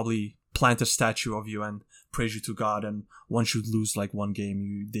to probably plant a statue of you and praise you to God. And once you lose like one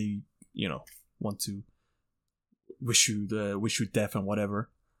game, they want to wish you death and whatever.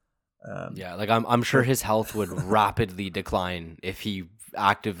 Like I'm sure his health would rapidly decline if he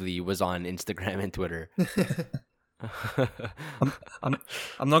actively was on Instagram and Twitter.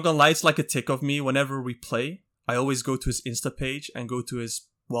 I'm not gonna lie, it's like a tick of me. Whenever we play, I always go to his Insta page and go to his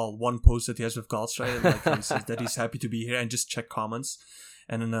one post that he has with Galatasaray, like he says that he's happy to be here, and just check comments.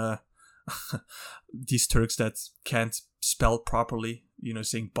 And then these Turks that can't spell properly,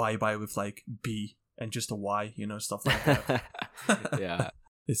 saying bye with like B and just a Y, stuff like that. Yeah.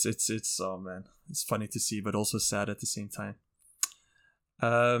 It's oh man, it's funny to see, but also sad at the same time.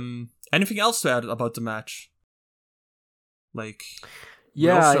 Anything else to add about the match? Like, we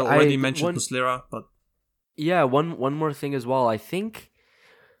also already mentioned Muslera, but yeah, one more thing as well. I think.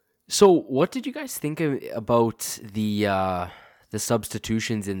 So, what did you guys think about the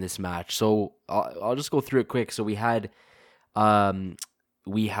substitutions in this match? So, I'll just go through it quick. So we had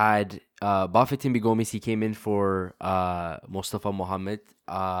Bafetimbi Gomis. He came in for Mustafa Mohammed.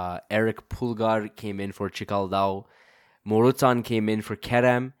 Eric Pulgar came in for Çikaldao. Morutan came in for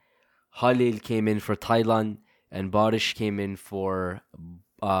Kerem. Halil came in for Taylan. And Barış came in for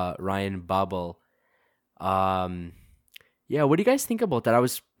Ryan Babel. Yeah, what do you guys think about that?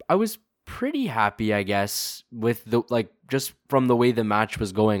 I was pretty happy, I guess, with just from the way the match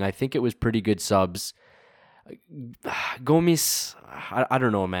was going. I think it was pretty good subs. Gomis, I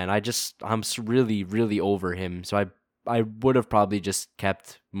don't know, man. I'm really, really over him. So I would have probably just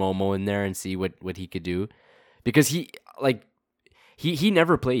kept Momo in there and see what he could do, because he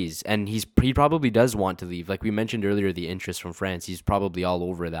never plays, and he probably does want to leave. Like we mentioned earlier, the interest from France, he's probably all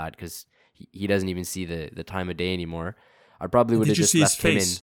over that because he doesn't even see the time of day anymore. I probably would have just left him in.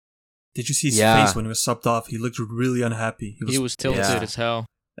 Did you see his face when he was subbed off? He looked really unhappy. He was tilted as hell.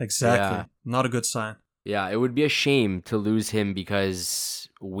 Exactly. Yeah. Not a good sign. Yeah, it would be a shame to lose him because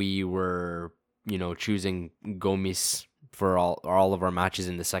we were, choosing Gomis for all of our matches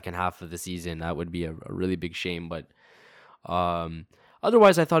in the second half of the season. That would be a really big shame, but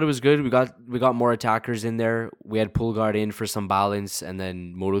otherwise I thought it was good. We got more attackers in there. We had Pulgar in for some balance, and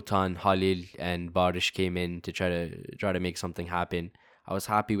then Morutan, Halil, and Barış came in to try to make something happen. I was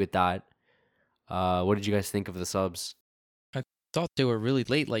happy with that. What did you guys think of the subs? I thought they were really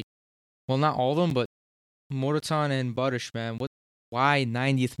late. Like, well, not all of them, but Morutan and Barış, man. Why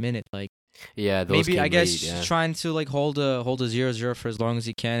 90th minute? Like, yeah, those maybe came I guess late, yeah. trying to like hold a 0-0 for as long as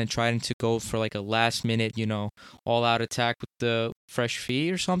he can, and trying to go for like a last minute, all out attack with the fresh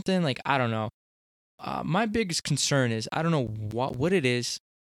feet or something. Like, I don't know. My biggest concern is I don't know what it is,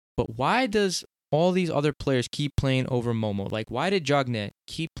 but why does all these other players keep playing over Momo? Like, why did Diagne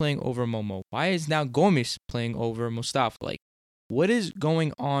keep playing over Momo? Why is now Gomis playing over Mustafa? Like, what is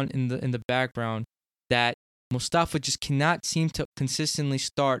going on in the background that Mustafa just cannot seem to consistently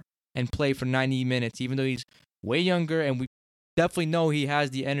start and play for 90 minutes, even though he's way younger, and we definitely know he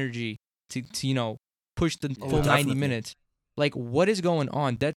has the energy to push the full 90 minutes. Like, what is going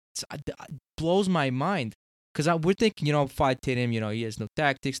on? That blows my mind. Because we're thinking, fight Terim, he has no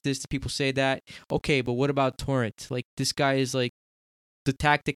tactics. People say that. Okay, but what about Torrent? Like, this guy is like the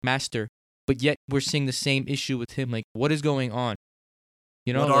tactic master, but yet we're seeing the same issue with him. Like, what is going on?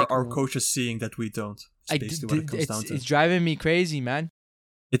 What are our coaches seeing that we don't? It's basically what it comes down to. It's driving me crazy, man.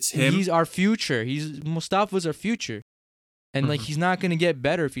 It's him. He's our future. Mustafa's our future. And like, he's not going to get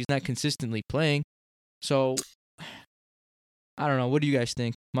better if he's not consistently playing. So, I don't know. What do you guys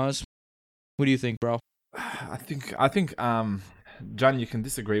think? Maz, what do you think, bro? I think John, you can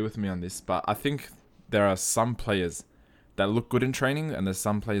disagree with me on this, but I think there are some players that look good in training, and there's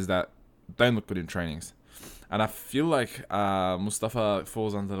some players that don't look good in trainings. And I feel like Mustafa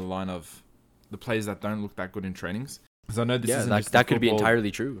falls under the line of the players that don't look that good in trainings. Because I know this Yeah, isn't that, just that could be football.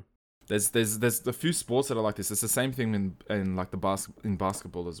 entirely true. There's a few sports that are like this. It's the same thing in like in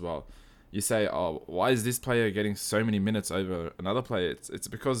basketball as well. You say, oh, why is this player getting so many minutes over another player? It's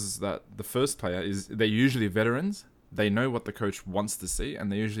because that the first player they're usually veterans. They know what the coach wants to see, and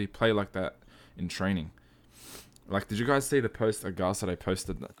they usually play like that in training. Like, did you guys see the post that Galatasaray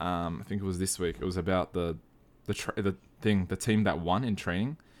posted? I think it was this week. It was about the team that won in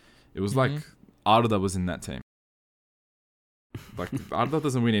training. It was like Arda was in that team. Like, Arda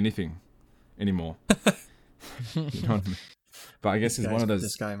doesn't win anything anymore. You know what I mean? But I guess he's one of those.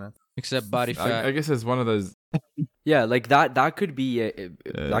 This guy, man. Except body fat. I guess it's one of those. Yeah, like that could be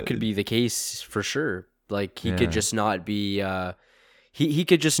that could be the case for sure. Like he could just not be he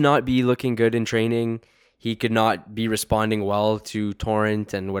could just not be looking good in training. He could not be responding well to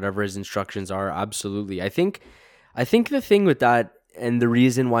Torrent and whatever his instructions are. Absolutely. I think the thing with that, and the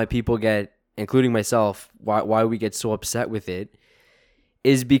reason why people get, including myself, why we get so upset with it,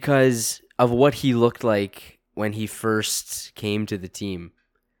 is because of what he looked like when he first came to the team.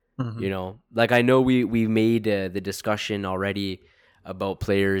 You know, like I know we made the discussion already about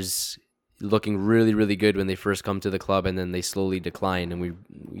players looking really, really good when they first come to the club and then they slowly decline. And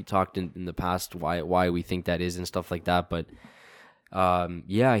we talked in the past why we think that is and stuff like that. But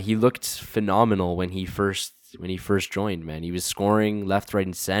yeah, he looked phenomenal when he first joined, man. He was scoring left, right,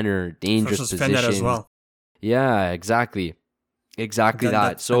 and center, dangerous positions. As well. Yeah, exactly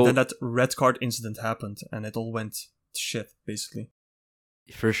that. So and then that red card incident happened, and it all went to shit, basically.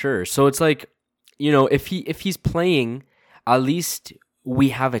 For sure. So it's like, you know, if he's playing, at least we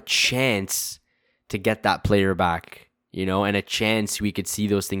have a chance to get that player back, you know, and a chance we could see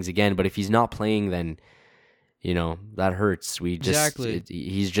those things again. But if he's not playing, then, you know, that hurts.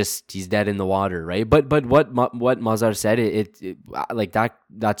 He's dead in the water, right? But what Mazhar said, it like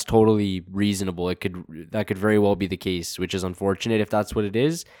that's totally reasonable. That could very well be the case, which is unfortunate if that's what it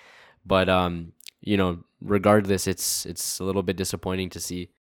is. But you know, regardless, it's a little bit disappointing to see.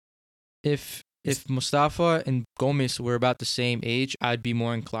 If Mustafa and Gomis were about the same age, I'd be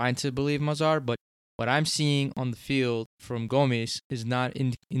more inclined to believe Mazhar. But what I'm seeing on the field from Gomis is not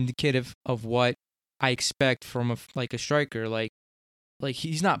indicative of what I expect from a striker. Like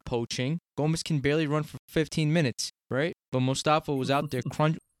he's not poaching. Gomis can barely run for 15 minutes, right? But Mustafa was out there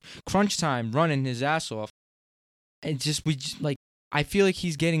crunch time, running his ass off. And I feel like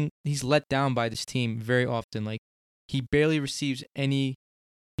he's let down by this team very often. Like he barely receives any,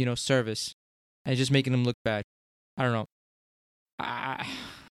 you know, service, and just making him look bad. I don't know.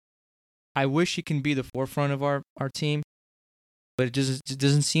 I wish he can be the forefront of our team, but it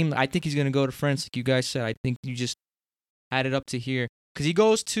doesn't seem. I think he's gonna go to France, like you guys said. I think you just had it up to here because he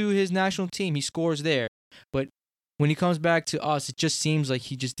goes to his national team, he scores there, but when he comes back to us, it just seems like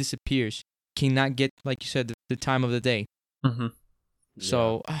he just disappears. Cannot get, like you said, the time of the day.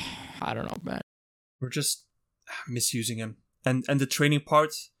 So, I don't know, man. We're just misusing him. And the training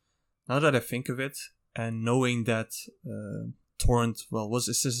part, now that I think of it, and knowing that Torrent, was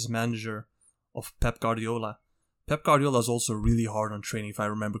assistant manager of Pep Guardiola. Pep Guardiola is also really hard on training, if I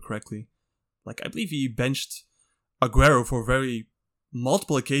remember correctly. Like, I believe he benched Aguero for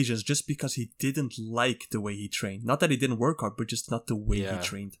multiple occasions just because he didn't like the way he trained. Not that he didn't work hard, but just not the way he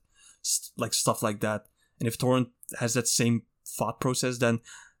trained. Like, stuff like that. And if Torrent has that same thought process, then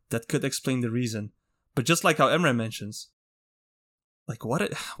that could explain the reason. But just like how Emre mentions, like what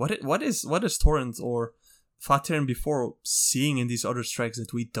is Torrent or Terim before seeing in these other strikes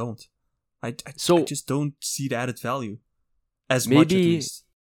that we don't? I just don't see the added value as much, at least.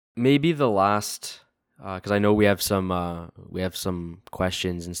 Maybe the last, because I know we have some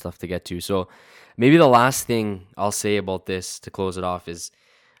questions and stuff to get to. So maybe the last thing I'll say about this to close it off is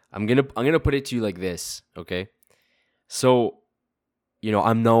I'm gonna put it to you like this, okay? So, you know,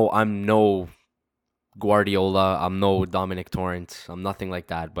 I'm no Guardiola, I'm no Dominic Torrent, I'm nothing like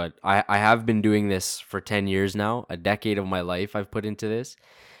that, but I have been doing this for 10 years now, a decade of my life I've put into this,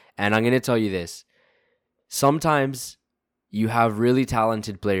 and I'm going to tell you this. Sometimes you have really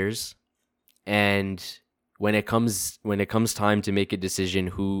talented players, and when it comes time to make a decision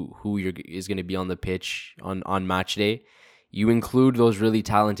who is going to be on the pitch on match day, you include those really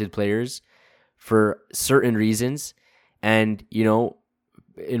talented players for certain reasons. And, you know,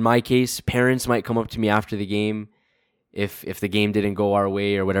 in my case, parents might come up to me after the game if the game didn't go our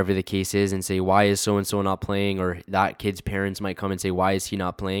way or whatever the case is and say, why is so-and-so not playing? Or that kid's parents might come and say, why is he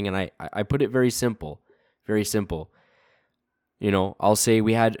not playing? And I put it very simple, very simple. You know, I'll say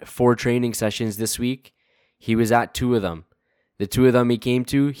we had 4 training sessions this week. He was at 2 of them. The 2 of them he came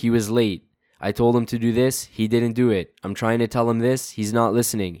to, he was late. I told him to do this. He didn't do it. I'm trying to tell him this. He's not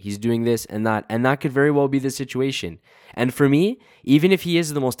listening. He's doing this and that. And that could very well be the situation. And for me, even if he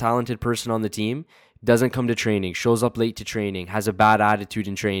is the most talented person on the team, doesn't come to training, shows up late to training, has a bad attitude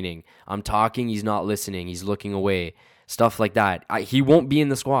in training. I'm talking, he's not listening. He's looking away. Stuff like that. He won't be in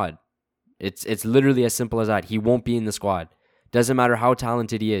the squad. It's literally as simple as that. He won't be in the squad. Doesn't matter how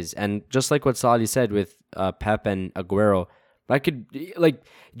talented he is. And just like what Salih said with Pep and Aguero, that could, like,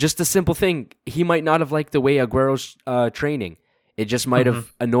 just a simple thing. He might not have liked the way Aguero's training. It just might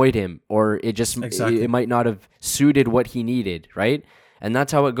have annoyed him, or it might not have suited what he needed, right? And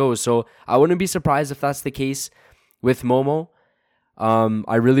that's how it goes. So I wouldn't be surprised if that's the case with Momo.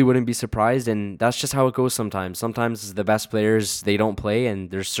 I really wouldn't be surprised, and that's just how it goes sometimes. Sometimes the best players, they don't play,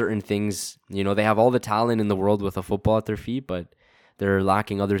 and there's certain things, they have all the talent in the world with a football at their feet, but they're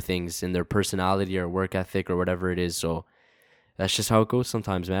lacking other things in their personality or work ethic or whatever it is. So that's just how it goes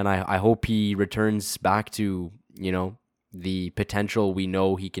sometimes, man. I hope he returns back to, the potential we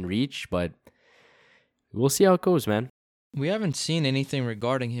know he can reach, but we'll see how it goes, man. We haven't seen anything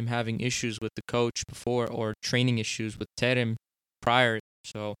regarding him having issues with the coach before, or training issues with Terim prior.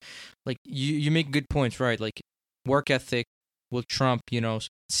 So, like, you make good points, right? Like, work ethic will trump,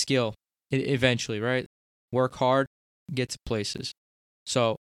 skill eventually, right? Work hard, get to places.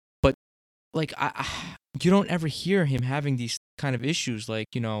 So, but, like, you don't ever hear him having these kind of issues, like,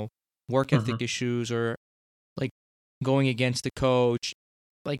 work ethic issues, or, like, going against the coach.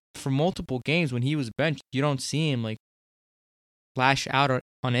 Like, for multiple games when he was benched, you don't see him, like, lash out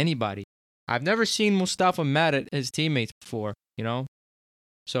on anybody. I've never seen Mustafa mad at his teammates before,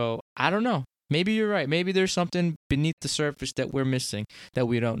 So, I don't know. Maybe you're right. Maybe there's something beneath the surface that we're missing that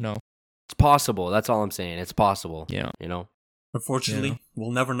we don't know. It's possible. That's all I'm saying. It's possible. Yeah. Unfortunately,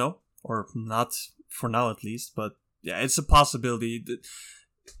 we'll never know, or not for now at least. But yeah, it's a possibility.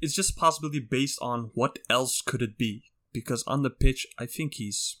 It's just a possibility based on what else could it be. Because on the pitch, I think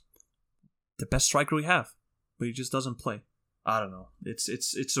he's the best striker we have, but he just doesn't play. I don't know.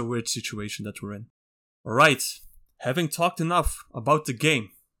 It's a weird situation that we're in. All right. Having talked enough about the game,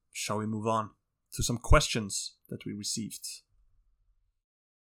 shall we move on to some questions that we received?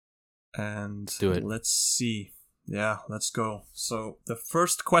 And do it. Let's see. Yeah, let's go. So the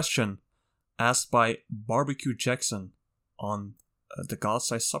first question, asked by Barbecue Jackson on the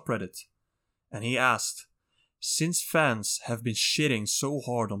Galatasaray subreddit, and he asked, since fans have been shitting so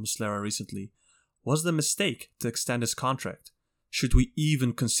hard on Muslera recently, was it a mistake to extend his contract? Should we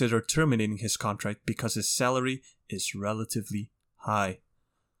even consider terminating his contract because his salary is relatively high?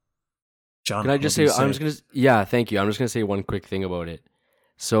 John, can I just say, thank you. I'm just going to say one quick thing about it.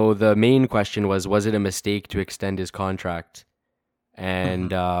 So the main question was it a mistake to extend his contract?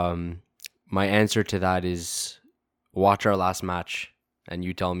 And my answer to that is, watch our last match and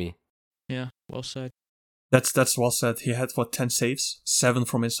you tell me. Yeah, well said. That's well said. He had 10 saves, 7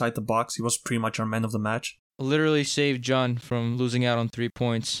 from inside the box. He was pretty much our man of the match. Literally saved John from losing out on 3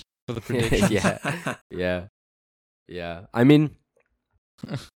 points for the prediction. Yeah. I mean,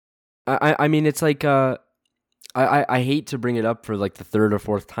 I mean, it's like I hate to bring it up for like the third or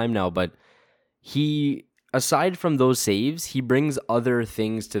fourth time now, but he, aside from those saves, he brings other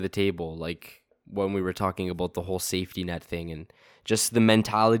things to the table. Like when we were talking about the whole safety net thing and just the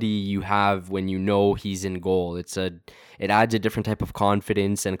mentality you have when you know he's in goal. It adds a different type of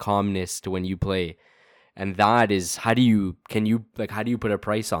confidence and calmness to when you play. And that is, how do you put a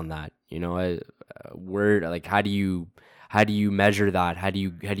price on that? How do you measure that? How do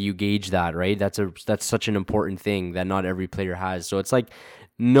you gauge that, right? That's such an important thing that not every player has. So it's like,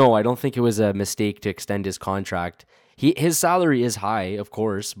 no, I don't think it was a mistake to extend his contract. His salary is high, of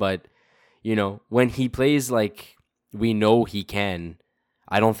course, but when he plays like we know he can,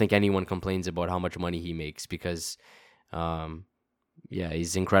 I don't think anyone complains about how much money he makes because,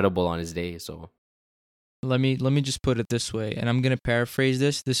 he's incredible on his day. So let me just put it this way, and I'm gonna paraphrase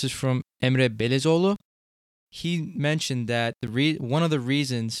this. This is from Emre Belezoğlu. He mentioned that one of the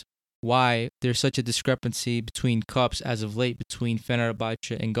reasons why there's such a discrepancy between cups as of late between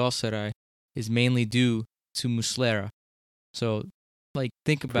Fenerbahçe and Galatasaray is mainly due to Muslera. So, like,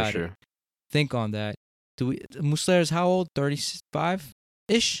 think about it. Think on that. Muslera's how old?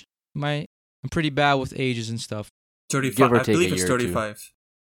 35-ish? I'm pretty bad with ages and stuff. 35. I believe it's 35.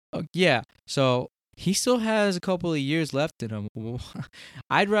 Yeah. So he still has a couple of years left in him.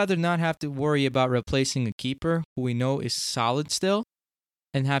 I'd rather not have to worry about replacing a keeper who we know is solid still,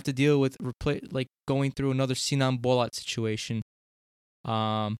 and have to deal with going through another Sinan Bolat situation.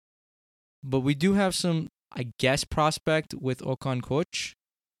 But we do have some, I guess, prospect with Okan Koç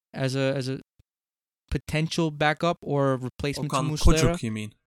as a potential backup or replacement to Muslera. Koçuk, you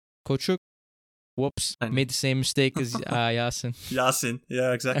mean? Koçuk? Whoops, I know. made the same mistake as Yasin. Yasin.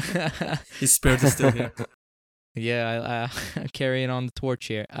 Yeah, exactly. His spirit is still here. Yeah, carrying on the torch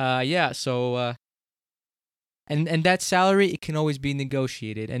here. Yeah, so and that salary, it can always be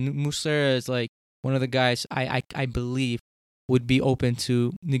negotiated. And Muslera is like one of the guys I believe would be open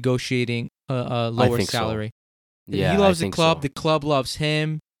to negotiating a lower think so. salary. Yeah, he loves I the think club. so. The club loves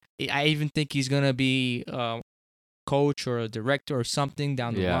him. I even think he's gonna be coach or a director or something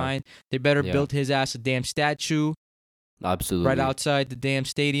down the Yeah. line. They better Yeah. build his ass a damn statue Absolutely. right outside the damn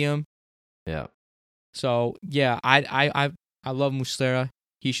stadium. Yeah. So yeah, I love Muslera.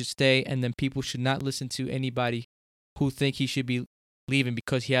 He should stay, and then people should not listen to anybody who think he should be leaving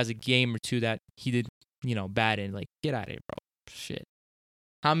because he has a game or two that he did, bad in. Like, get out of here, bro. Shit.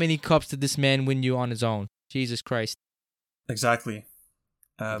 How many cups did this man win you on his own? Jesus Christ. Exactly.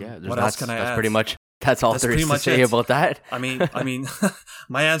 What else can I that's add? pretty much that's all That's there is pretty to much say it. about that. I mean,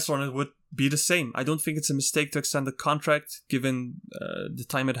 my answer on it would be the same. I don't think it's a mistake to extend the contract, given the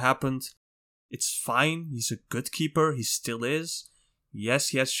time it happened. It's fine. He's a good keeper. He still is. Yes,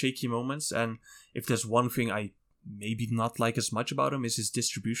 he has shaky moments, and if there's one thing I maybe not like as much about him is his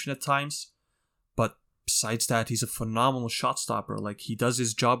distribution at times. But besides that, he's a phenomenal shot stopper. Like, he does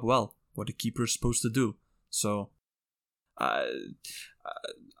his job well, what a keeper is supposed to do. So,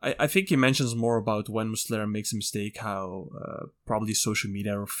 I think he mentions more about when Muslera makes a mistake, how probably social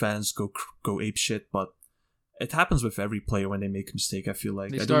media or fans go ape shit, but it happens with every player when they make a mistake. I feel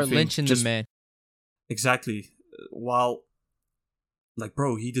like They I start don't think lynching the man. Exactly. While, like,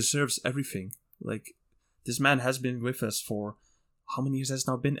 bro, he deserves everything. Like, this man has been with us for how many years has it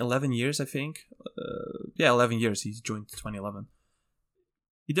now been? 11 years, I think. 11 years. He joined 2011.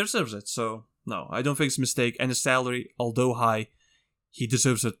 He deserves it. So no, I don't think it's a mistake. And the salary, although high, he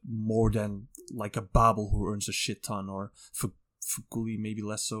deserves it more than like a Babel who earns a shit ton, or Fukuli maybe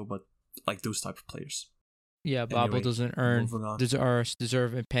less so, but like those type of players. Yeah, Babel Anyway, doesn't earn moving on.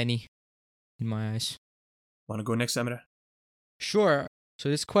 deserve a penny in my eyes. Want to go next, Emre? Sure. So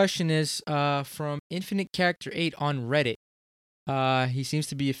this question is from Infinite Character 8 on Reddit. He seems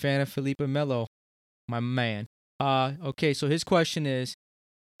to be a fan of Felipe Melo, my man. Okay, so his question is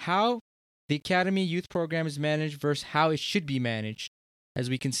how the academy youth program is managed versus how it should be managed. As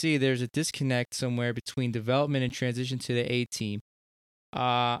we can see, there's a disconnect somewhere between development and transition to the A team.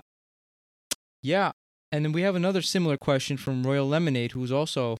 Yeah, and then we have another similar question from Royal Lemonade, who's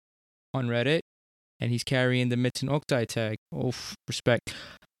also on Reddit, and he's carrying the Mitten Oktay tag. Oh, respect.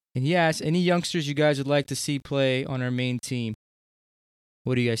 And he asks, any youngsters you guys would like to see play on our main team?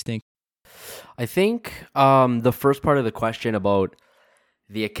 What do you guys think? I think the first part of the question about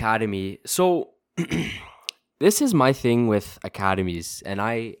the academy. So this is my thing with academies, and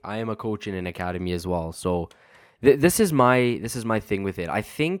I am a coach in an academy as well. So this is my thing with it. I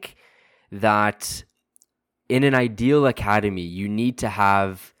think that in an ideal academy, you need to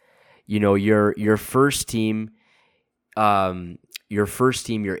have, your first team, your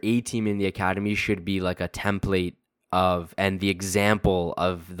A team in the academy should be like a template of and the example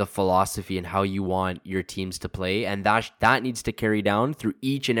of the philosophy and how you want your teams to play, and that needs to carry down through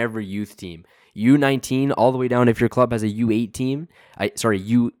each and every youth team, U19 all the way down. If your club has a U8 team,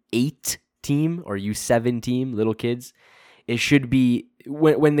 U8 team or U7 team, little kids, it should be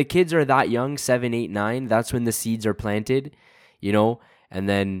when the kids are that young, 7, 8, 9, that's when the seeds are planted, and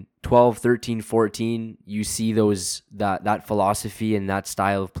then 12, 13, 14, you see that philosophy and that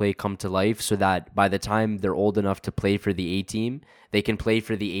style of play come to life, so that by the time they're old enough to play for the A team, they can play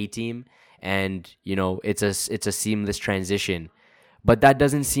for the A team, and it's a seamless transition. But that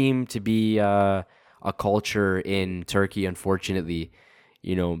doesn't seem to be a culture in Turkey, unfortunately.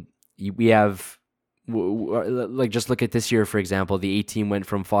 We have, like, just look at this year, for example. The A team went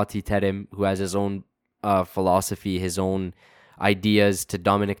from Fatih Terim, who has his own philosophy, his own ideas, to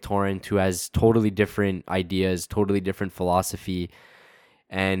Dominic Torrent, who has totally different ideas, totally different philosophy.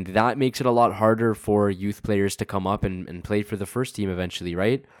 And that makes it a lot harder for youth players to come up and play for the first team eventually,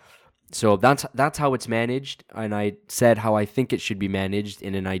 right? So that's how it's managed. And I said how I think it should be managed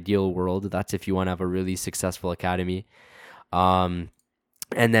in an ideal world. That's if you want to have a really successful academy. And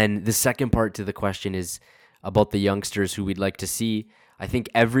then the second part to the question is about the youngsters who we'd like to see. I think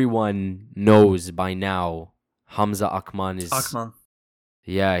everyone knows by now Hamza Akman is... Akman.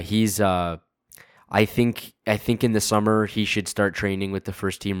 Yeah, he's... I think in the summer he should start training with the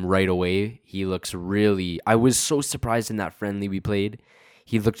first team right away. He looks really... I was so surprised in that friendly we played.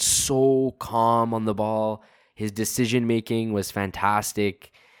 He looked so calm on the ball. His decision-making was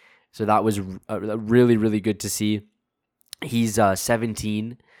fantastic. So that was really, really good to see. He's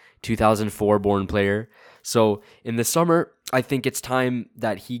 17, 2004 born player. So in the summer, I think it's time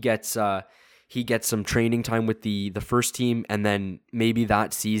that he gets he gets some training time with the first team, and then maybe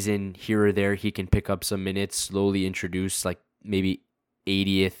that season here or there he can pick up some minutes, slowly introduce like maybe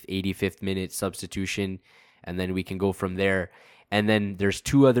 80th, 85th minute substitution, and then we can go from there. And then there's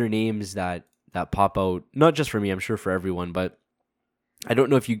two other names that pop out, not just for me, I'm sure for everyone, but I don't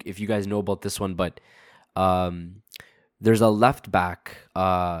know if you guys know about this one, but there's a left back.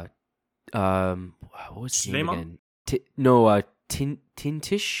 What was his name again?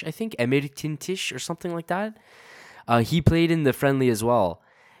 Tintish, I think Emre Tintish or something like that. He played in the friendly as well.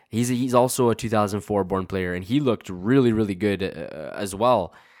 He's also a 2004 born player, and he looked really, really good as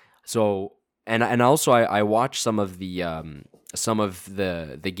well. So and also I watched some of the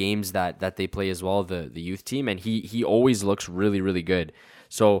games that they play as well, the youth team, and he always looks really, really good.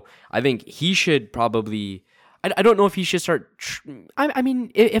 So I think he should probably. I don't know if he should start. I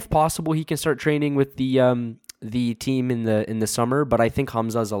mean, if possible, he can start training with the team in the summer. But I think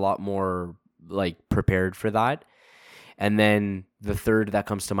Hamza's a lot more like prepared for that. And then the third that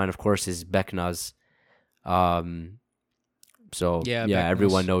comes to mind, of course, is Beknaz. So Beknaz.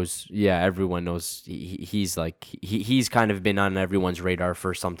 everyone knows. Yeah, everyone knows. He's kind of been on everyone's radar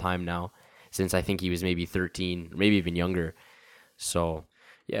for some time now, since I think he was maybe 13, maybe even younger. So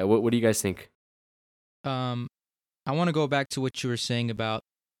yeah, what do you guys think? I want to go back to what you were saying about,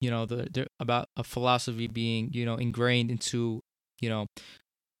 about a philosophy being, ingrained into, the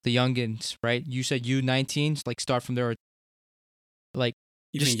youngins, right? You said U19s, like start from there, like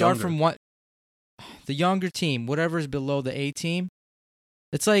Even just start younger. from what the younger team, whatever is below the A team.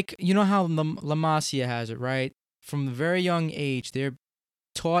 It's like, you know how La Masia has it, right? From a very young age, they're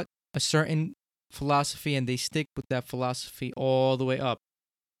taught a certain philosophy and they stick with that philosophy all the way up.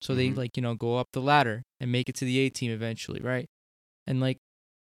 So they go up the ladder and make it to the A team eventually, right? And like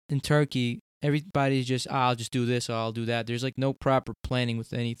in Turkey, everybody's just, I'll just do this or I'll do that. There's like no proper planning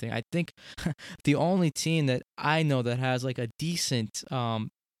with anything. I think the only team that I know that has like a decent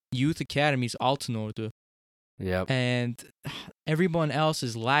youth academy is Altınordu. Yep. And everyone else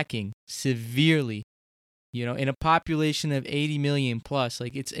is lacking severely, in a population of 80 million plus.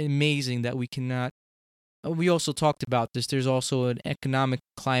 Like, it's amazing that we cannot. We also talked about this. There's also an economic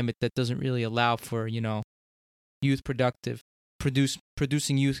climate that doesn't really allow for, youth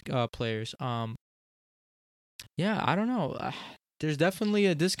producing youth players. Yeah, I don't know. There's definitely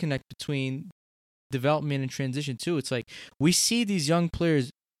a disconnect between development and transition too. It's like we see these young players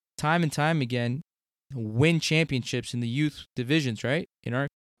time and time again win championships in the youth divisions, right? In our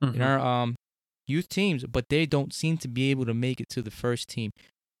youth teams, but they don't seem to be able to make it to the first team.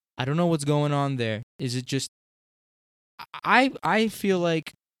 I don't know what's going on there. Is it just I feel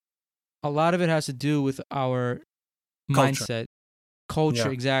like a lot of it has to do with our mindset. Culture,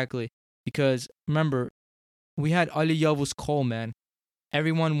 Yeah. exactly. Because remember, we had Ali Yavuz Cole, man.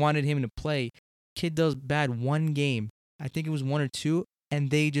 Everyone wanted him to play. Kid does bad one game. I think it was one or two,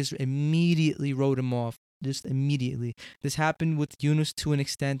 and they just immediately wrote him off. Just immediately. This happened with Yunus to an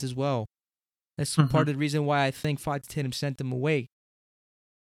extent as well. That's part of the reason why I think Fatih Terim sent him away.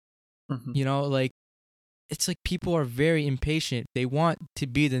 Like, it's like people are very impatient. They want to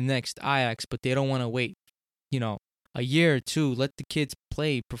be the next Ajax, but they don't want to wait, a year or two. Let the kids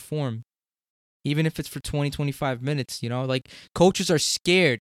play, perform. Even if it's for 20, 25 minutes, like coaches are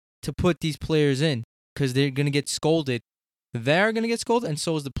scared to put these players in because they're going to get scolded. They're going to get scolded, and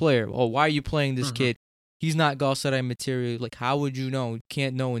so is the player. Oh, why are you playing this kid? He's not Galatasaray material. Like, how would you know? You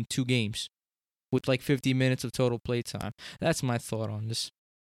can't know in 2 games with like 50 minutes of total play time. That's my thought on this.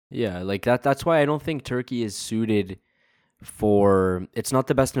 Yeah, like that's why I don't think Turkey is suited for. It's not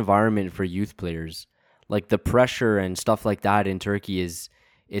the best environment for youth players. Like the pressure and stuff like that in Turkey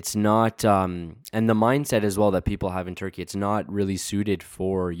it's not, and the mindset as well that people have in Turkey, it's not really suited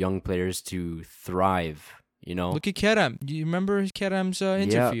for young players to thrive. Look at Kerem. Do you remember Kerem's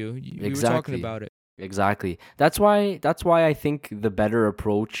interview? We were talking about it. Exactly. That's why I think the better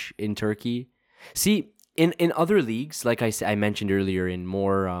approach in Turkey. See, in other leagues, like I mentioned earlier, in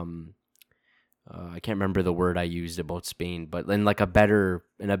more I can't remember the word I used about Spain, but in like a better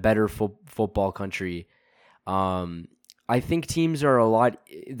football country, I think teams are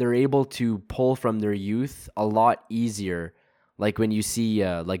they're able to pull from their youth a lot easier. Like when you see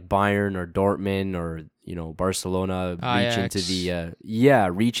like Bayern or Dortmund or Barcelona reach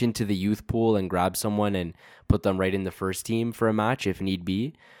into the youth pool and grab someone and put them right in the first team for a match if need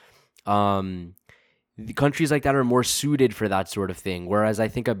be. The countries like that are more suited for that sort of thing. Whereas I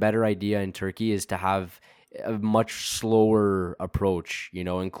think a better idea in Turkey is to have a much slower approach,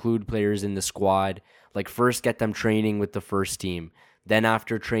 include players in the squad, like first get them training with the first team, Then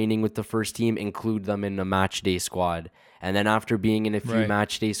after training with the first team, include them in a match day squad. And then after being in a few Right.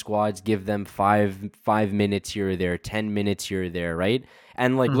 match day squads, give them five minutes here or there, 10 minutes here or there, right?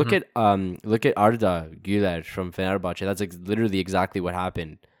 And like look at Arda Güler from Fenerbahçe. That's literally exactly what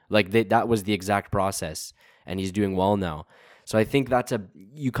happened. Like that was the exact process, and he's doing well now. So I think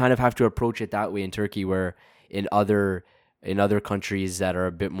you kind of have to approach it that way in Turkey, where in other countries that are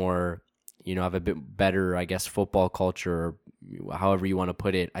a bit more, have a bit better, I guess, football culture, or however you want to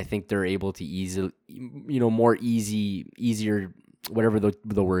put it. I think they're able to easily, easier, whatever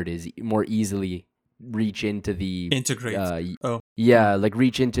the word is, more easily reach into the Integrate. like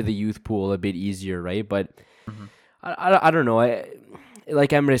reach into the youth pool a bit easier, right? But I don't know. Like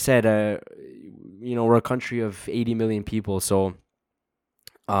Emre said, we're a country of 80 million people, so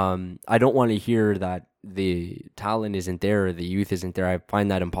I don't want to hear that the talent isn't there or the youth isn't there. I find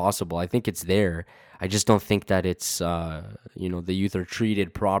that impossible. I think it's there. I just don't think that it's the youth are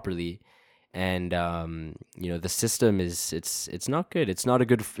treated properly, and the system is it's not good. It's not a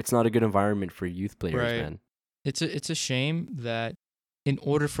good environment for youth players, Right. man. It's a shame that in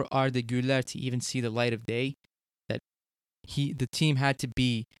order for Arda Güler to even see the light of day, that the team had to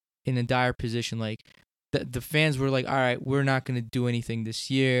be in a dire position. Like the fans were like, all right, we're not going to do anything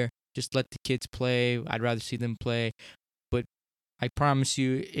this year. Just let the kids play. I'd rather see them play. But I promise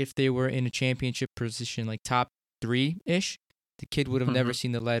you, if they were in a championship position, like top 3-ish, the kid would have never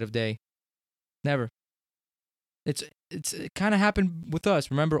seen the light of day. Never. It kind of happened with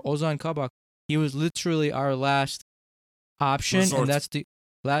us. Remember Ozan Kabak? He was literally our last option, Resort. and that's the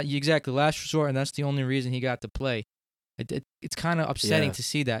last resort, and that's the only reason he got to play. It's kind of upsetting Yeah. to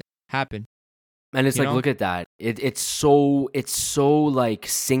see that happen. And it's You like, know? look at that. It's so like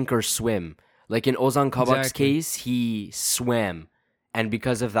sink or swim. Like in Ozan Kabak's Exactly. case, he swam. And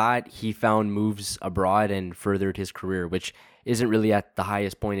because of that, he found moves abroad and furthered his career, which isn't really at the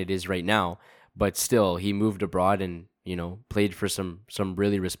highest point it is right now. But still, he moved abroad and, played for some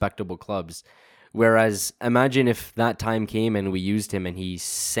really respectable clubs. Whereas, imagine if that time came and we used him and he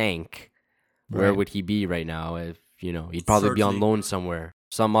sank. Where Right. would he be right now? If, he'd probably be on Thirdly. loan somewhere.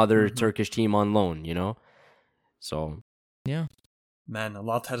 Some other Mhm. Turkish team on loan, So, Yeah. Man, a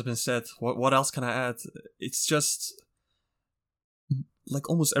lot has been said. What else can I add? It's just like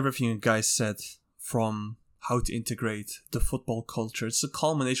almost everything you guys said, from how to integrate the football culture. It's a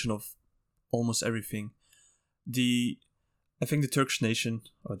culmination of almost everything. I think the Turkish nation,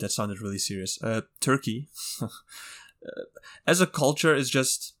 that sounded really serious. Turkey, as a culture, is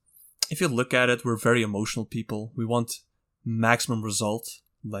just, if you look at it, we're very emotional people. We want maximum result,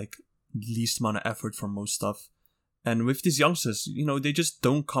 like least amount of effort for most stuff. And with these youngsters, they just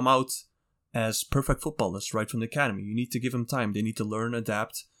don't come out as perfect footballers right from the academy. You need to give them time. They need to learn,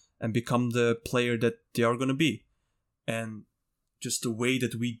 adapt, and become the player that they are going to be. And just the way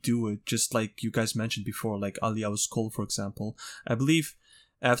that we do it, just like you guys mentioned before, like Ali Avuzkol, for example. I believe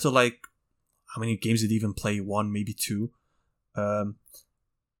after how many games did he even play? 1, maybe 2. And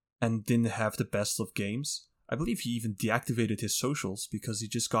didn't have the best of games. I believe he even deactivated his socials because he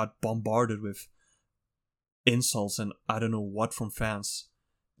just got bombarded with insults and I don't know what from fans.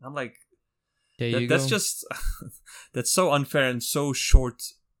 And I'm like, that's just that's so unfair and so short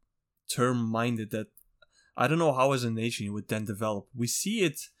term minded that I don't know how as a nation you would then develop. We see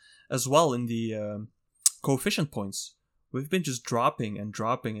it as well in the coefficient points. We've been just dropping and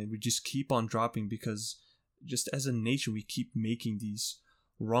we just keep on dropping because just as a nation we keep making these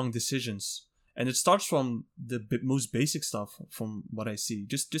wrong decisions. And it starts from the most basic stuff from what I see.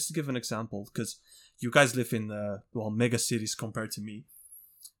 Just to give an example, because you guys live in mega cities compared to me.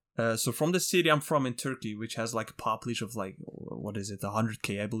 So from the city I'm from in Turkey, which has like a population of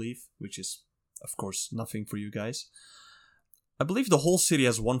 100k, I believe, which is of course nothing for you guys. I believe the whole city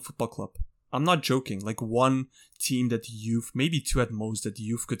has one football club. I'm not joking. Like one team that youth, maybe 2 at most, that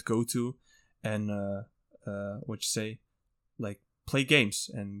youth could go to and play games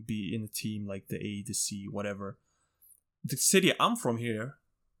and be in a team like the A, the C, whatever. The city I'm from here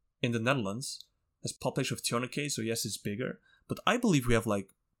in the Netherlands has a population of 200k, so yes, it's bigger. But I believe we have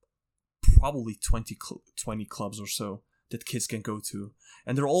probably 20 clubs or so that kids can go to.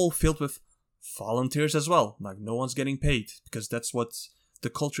 And they're all filled with volunteers as well. Like no one's getting paid because that's what the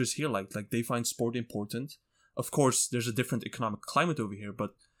culture is here like. Like they find sport important. Of course, there's a different economic climate over here,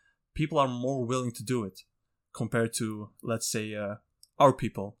 but people are more willing to do it compared to, let's say, our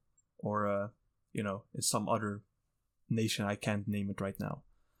people or, in some other nation. I can't name it right now.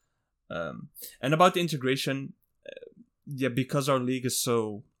 And about the integration, because our league is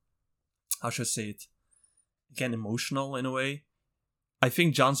so, how should I say it, again, emotional in a way, I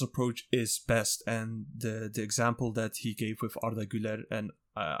think John's approach is best, and the example that he gave with Arda Güler, and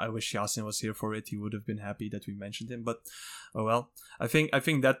I wish Yasin was here for it. He would have been happy that we mentioned him, but oh well. I think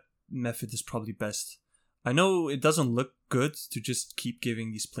that method is probably best. I know it doesn't look good to just keep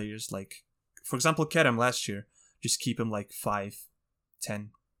giving these players, like, for example, Kerem last year, just keep him like 5,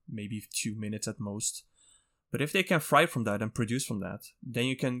 10, maybe 2 minutes at most. But if they can thrive from that and produce from that, then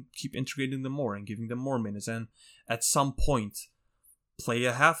you can keep integrating them more and giving them more minutes, and at some point play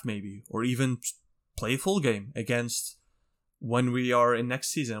a half maybe, or even play a full game against, when we are in next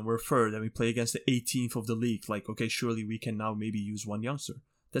season, we're third and we play against the 18th of the league. Like, okay, surely we can now maybe use one youngster.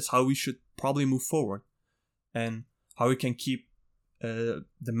 That's how we should probably move forward, and how we can keep the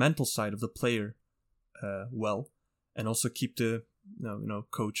mental side of the player well, and also keep the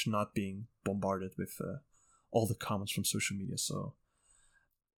coach not being bombarded with all the comments from social media. So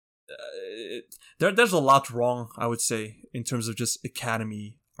there's a lot wrong, I would say, in terms of just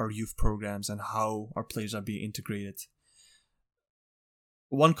academy, our youth programs, and how our players are being integrated.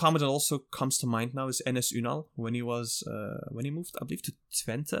 One comment that also comes to mind now is Enes Ünal, when he moved, I believe, to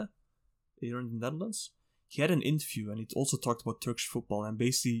Twente here in the Netherlands. He had an interview and he also talked about Turkish football, and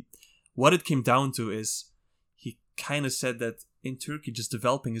basically what it came down to is he kind of said that in Turkey, just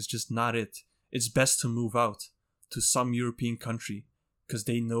developing is just not it. It's best to move out to some European country because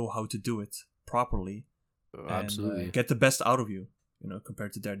they know how to do it properly. Absolutely. And get the best out of you,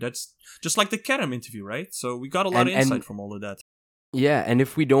 compared to there. That's just like the Kerem interview, right? So we got a lot of insight from all of that. Yeah, and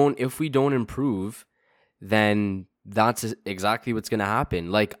if we don't improve, then that's exactly what's going to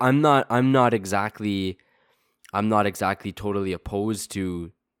happen. Like, I'm not exactly totally opposed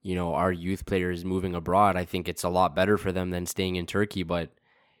to, our youth players moving abroad. I think it's a lot better for them than staying in Turkey, but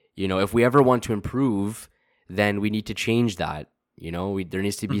if we ever want to improve, then we need to change that. There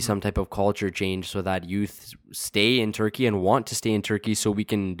needs to be some type of culture change so that youth stay in Turkey and want to stay in Turkey so we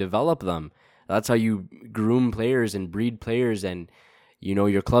can develop them. That's how you groom players and breed players, and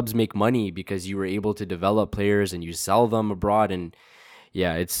your clubs make money because you were able to develop players and you sell them abroad. And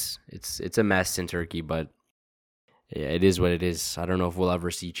yeah, it's a mess in Turkey, but yeah, it is what it is. I don't know if we'll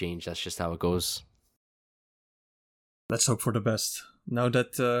ever see change. That's just how it goes. Let's hope for the best. Now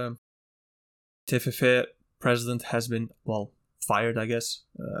that TFF president has been, fired, I guess,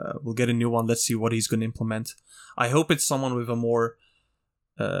 we'll get a new one. Let's see what he's going to implement. I hope it's someone with a more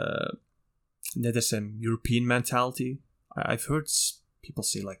European mentality. I've heard people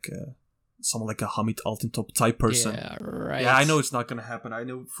say like someone like a Hamid Altintop type person. Yeah, right. Yeah, I know it's not going to happen. I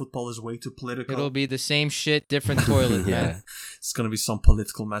know football is way too political. It'll be the same shit, different toilet, man. It's going to be some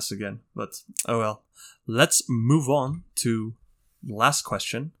political mess again. But, oh well. Let's move on to the last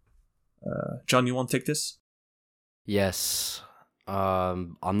question. John, you want to take this? Yes.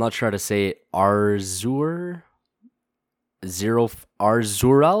 I'm not sure how to say it. Arzural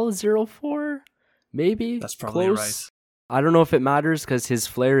 04? Maybe? That's probably close. Right. I don't know if it matters because his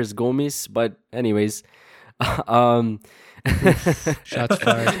flair is Gomis, but anyways. Shots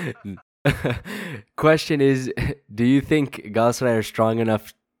fired. Question is, do you think Galatasaray are strong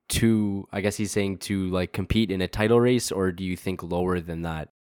enough to, I guess he's saying, to like compete in a title race, or do you think lower than that?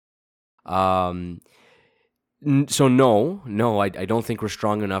 So no, I don't think we're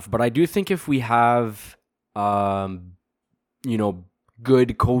strong enough, but I do think if we have,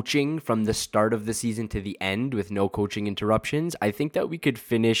 good coaching from the start of the season to the end with no coaching interruptions, I think that we could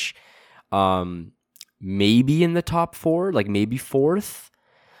finish maybe in the top 4, like maybe 4th.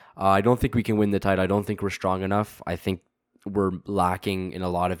 I don't think we can win the title. I don't think we're strong enough. I think we're lacking in a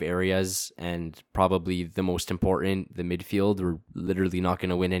lot of areas, and probably the most important, the midfield. We're literally not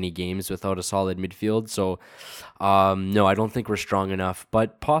going to win any games without a solid midfield. So, no, I don't think we're strong enough,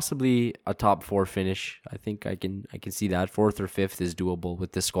 but possibly a top 4 finish. I think I can see that 4th or 5th is doable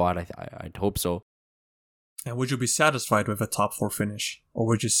with this squad. I'd hope so. And would you be satisfied with a top 4 finish, or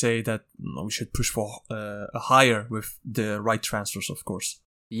would you say that we should push for a higher with the right transfers, of course?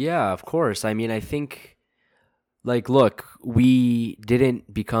 Yeah, of course. I mean, I think. Like, look, we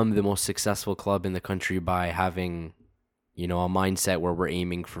didn't become the most successful club in the country by having, a mindset where we're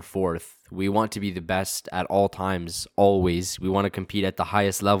aiming for 4th. We want to be the best at all times, always. We want to compete at the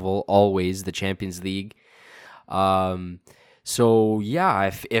highest level, always, the Champions League. So,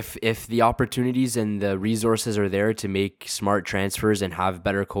 yeah, if the opportunities and the resources are there to make smart transfers and have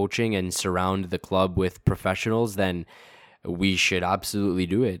better coaching and surround the club with professionals, then we should absolutely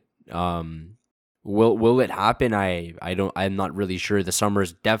do it. Will it happen? I'm not really sure. The summer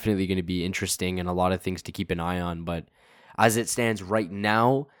is definitely going to be interesting and a lot of things to keep an eye on. But as it stands right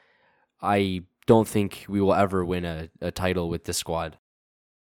now, I don't think we will ever win a title with this squad.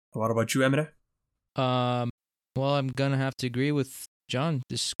 What about you, Emre? Well, I'm gonna have to agree with John,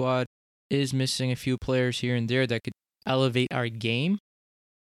 this squad is missing a few players here and there that could elevate our game.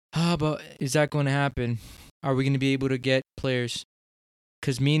 But is that going to happen? Are we going to be able to get players?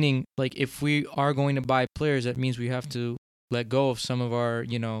 Because meaning, like, if we are going to buy players, that means we have to let go of some of our,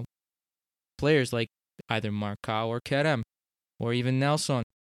 players like either Marcao or Kerem or even Nelson.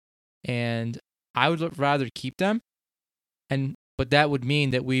 And I would rather keep them. But that would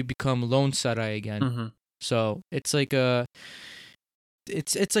mean that we become loan Sarai again. Mm-hmm. So it's like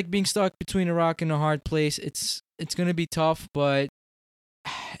it's like being stuck between a rock and a hard place. It's going to be tough, but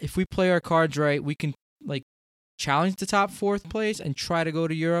if we play our cards right, we can like challenge the top 4th place and try to go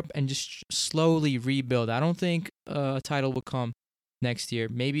to Europe and just slowly rebuild. I don't think a title will come next year,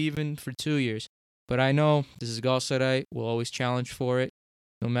 maybe even for 2 years. But I know this is Galatasaray. We'll always challenge for it,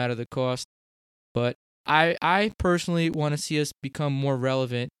 no matter the cost. But I personally want to see us become more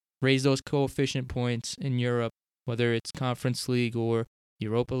relevant, raise those coefficient points in Europe, whether it's Conference League or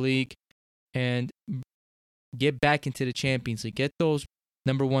Europa League, and get back into the Champions League. Get those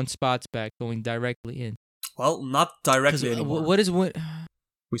number 1 spots back going directly in. Well, not directly anymore.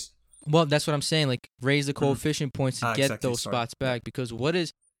 Well, that's what I'm saying. Like, raise the coefficient points to get exactly, those spots back. Because what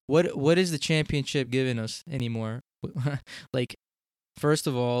is the championship giving us anymore? Like, first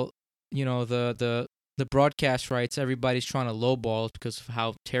of all, the broadcast rights, everybody's trying to lowball it because of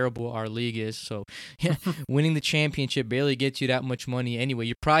how terrible our league is. So, yeah, winning the championship barely gets you that much money anyway.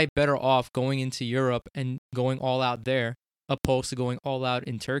 You're probably better off going into Europe and going all out there opposed to going all out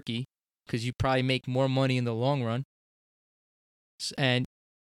in Turkey, because you probably make more money in the long run. And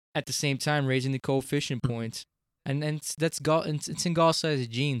at the same time, raising the coefficient points. And it's in Galatasaray's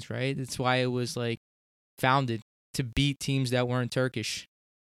genes, right? That's why it was like founded to beat teams that weren't Turkish.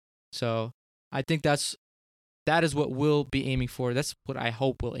 So I think that is what we'll be aiming for. That's what I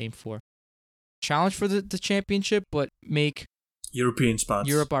hope we'll aim for. Challenge for the championship, but make European spots.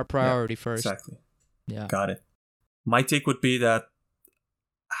 Europe our priority first. Exactly. Yeah. Got it. My take would be that,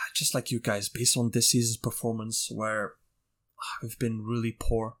 just like you guys, based on this season's performance, where we've been really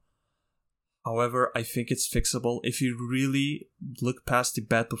poor. However, I think it's fixable. If you really look past the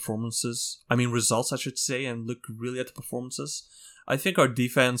bad performances, results I should say, and look really at the performances, I think our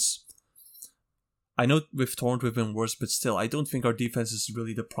defense, I know with Torrent we've been worse, but still, I don't think our defense is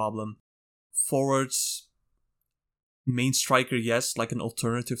really the problem. Forwards, main striker, yes, like an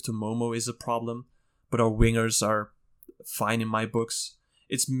alternative to Momo is a problem, but our wingers are fine in my books.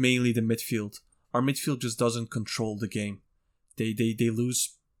 It's mainly the midfield. Our midfield just doesn't control the game. They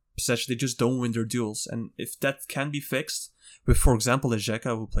lose possession. They just don't win their duels. And if that can be fixed with, for example, a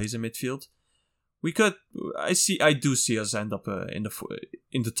Xaka who plays in midfield, we could. I do see us end up in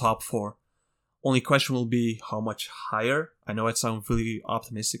the top 4. Only question will be how much higher. I know I sound really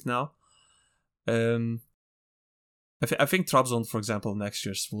optimistic now. I think Trabzon, for example, next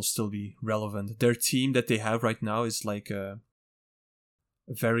year will still be relevant. Their team that they have right now is like a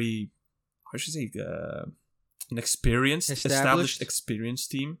very, how should I say, an established experienced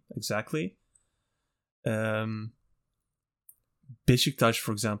team. Exactly. Beşiktaş,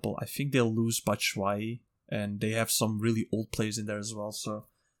 for example, I think they'll lose Batshuayi, and they have some really old players in there as well. So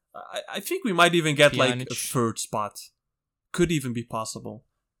I think we might even get like a 3rd spot. Could even be possible.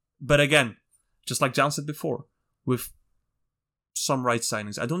 But again, just like John said before, with some right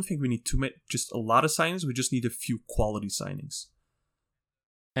signings, I don't think we need just a lot of signings. We just need a few quality signings.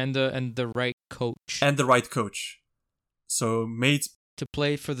 And the right coach. And the right coach. So to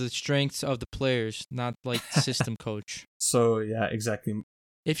play for the strengths of the players, not like system coach. So yeah, exactly.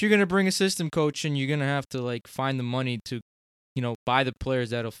 If you're gonna bring a system coach, and you're gonna have to like find the money to, buy the players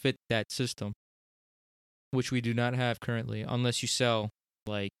that'll fit that system, which we do not have currently, unless you sell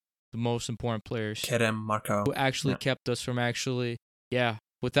like the most important players. Kerem, Marcao. Who actually kept us from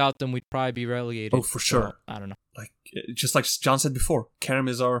without them we'd probably be relegated. Oh, for sure. So, I don't know. Just like John said before, Kerem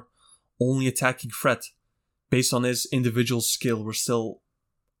is our only attacking threat. Based on his individual skill, we're still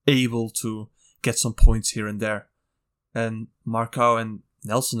able to get some points here and there. And Marcao and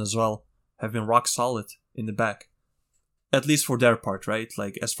Nelson as well have been rock solid in the back. At least for their part, right?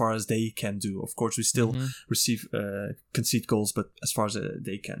 Like, as far as they can do. Of course, we still concede goals, but as far as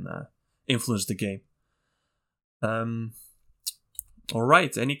they can influence the game. All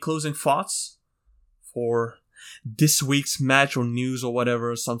right. Any closing thoughts for this week's match or news or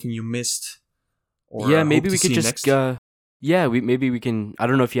whatever? Something you missed? Or, maybe we could just... maybe we can... I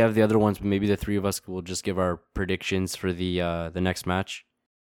don't know if you have the other ones, but maybe the 3 of us will just give our predictions for the next match.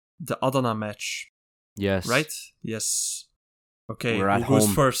 The Adana match. Yes. Right? Yes. Okay, We're at who goes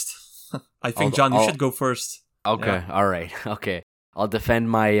home. first? I think, John, you should go first. Okay, all right. Okay. I'll defend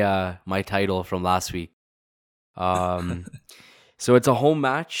my my title from last week. So it's a home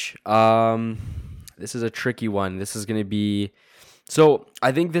match. This is a tricky one. This is going to be... So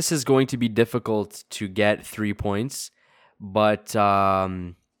I think this is going to be difficult to get 3 points. But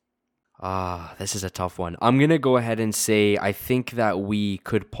this is a tough one. I'm going to go ahead and say I think that we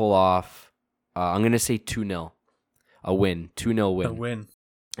could pull off... I'm going to say 2-0. A win. 2-0 win. A win.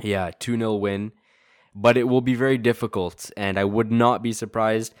 Yeah, 2-0 win. But it will be very difficult. And I would not be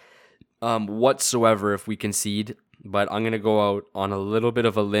surprised whatsoever if we concede. But I'm going to go out on a little bit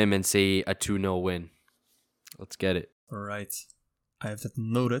of a limb and say a 2-0 win. Let's get it. All right. I have that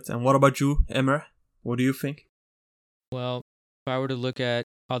noted. And what about you, Emre? What do you think? Well, if I were to look at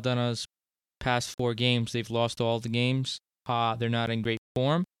Adana's past 4 games, they've lost all the games. They're not in great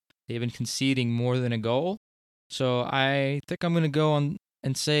form. They've been conceding more than a goal. So I think I'm going to go on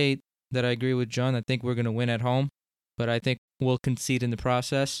and say that I agree with John. I think we're going to win at home, but I think we'll concede in the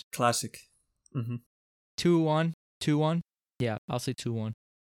process. Classic. Mm-hmm. 2-1. 2-1? Yeah, I'll say 2-1.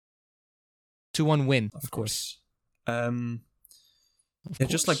 2-1 win, Of course.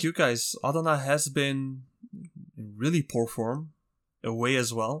 Just like you guys, Adana has been in really poor form away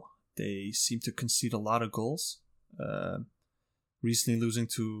as well. They seem to concede a lot of goals. Recently losing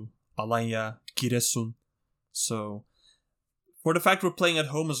to Alanya, Giresun. So, for the fact we're playing at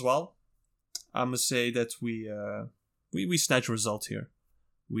home as well, I must say that we snatch a result here.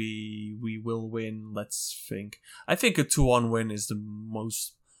 We will win. Let's think. I think a 2-1 win is the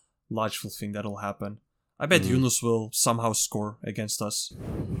most logical thing that'll happen. I bet Yunus will somehow score against us.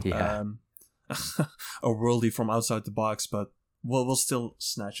 Yeah. A worldie from outside the box, but we'll still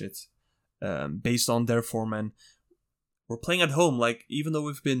snatch it based on their form. And we're playing at home. Like, even though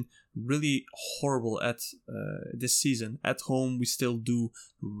we've been really horrible at this season, at home we still do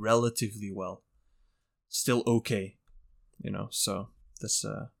relatively well. Still okay, So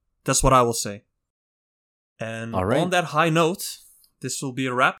that's what I will say. And on that high note, this will be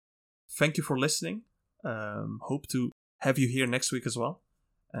a wrap. Thank you for listening. Hope to have you here next week as well.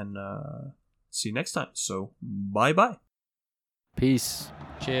 And see you next time. So, bye-bye. Peace.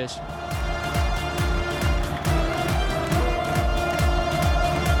 Cheers.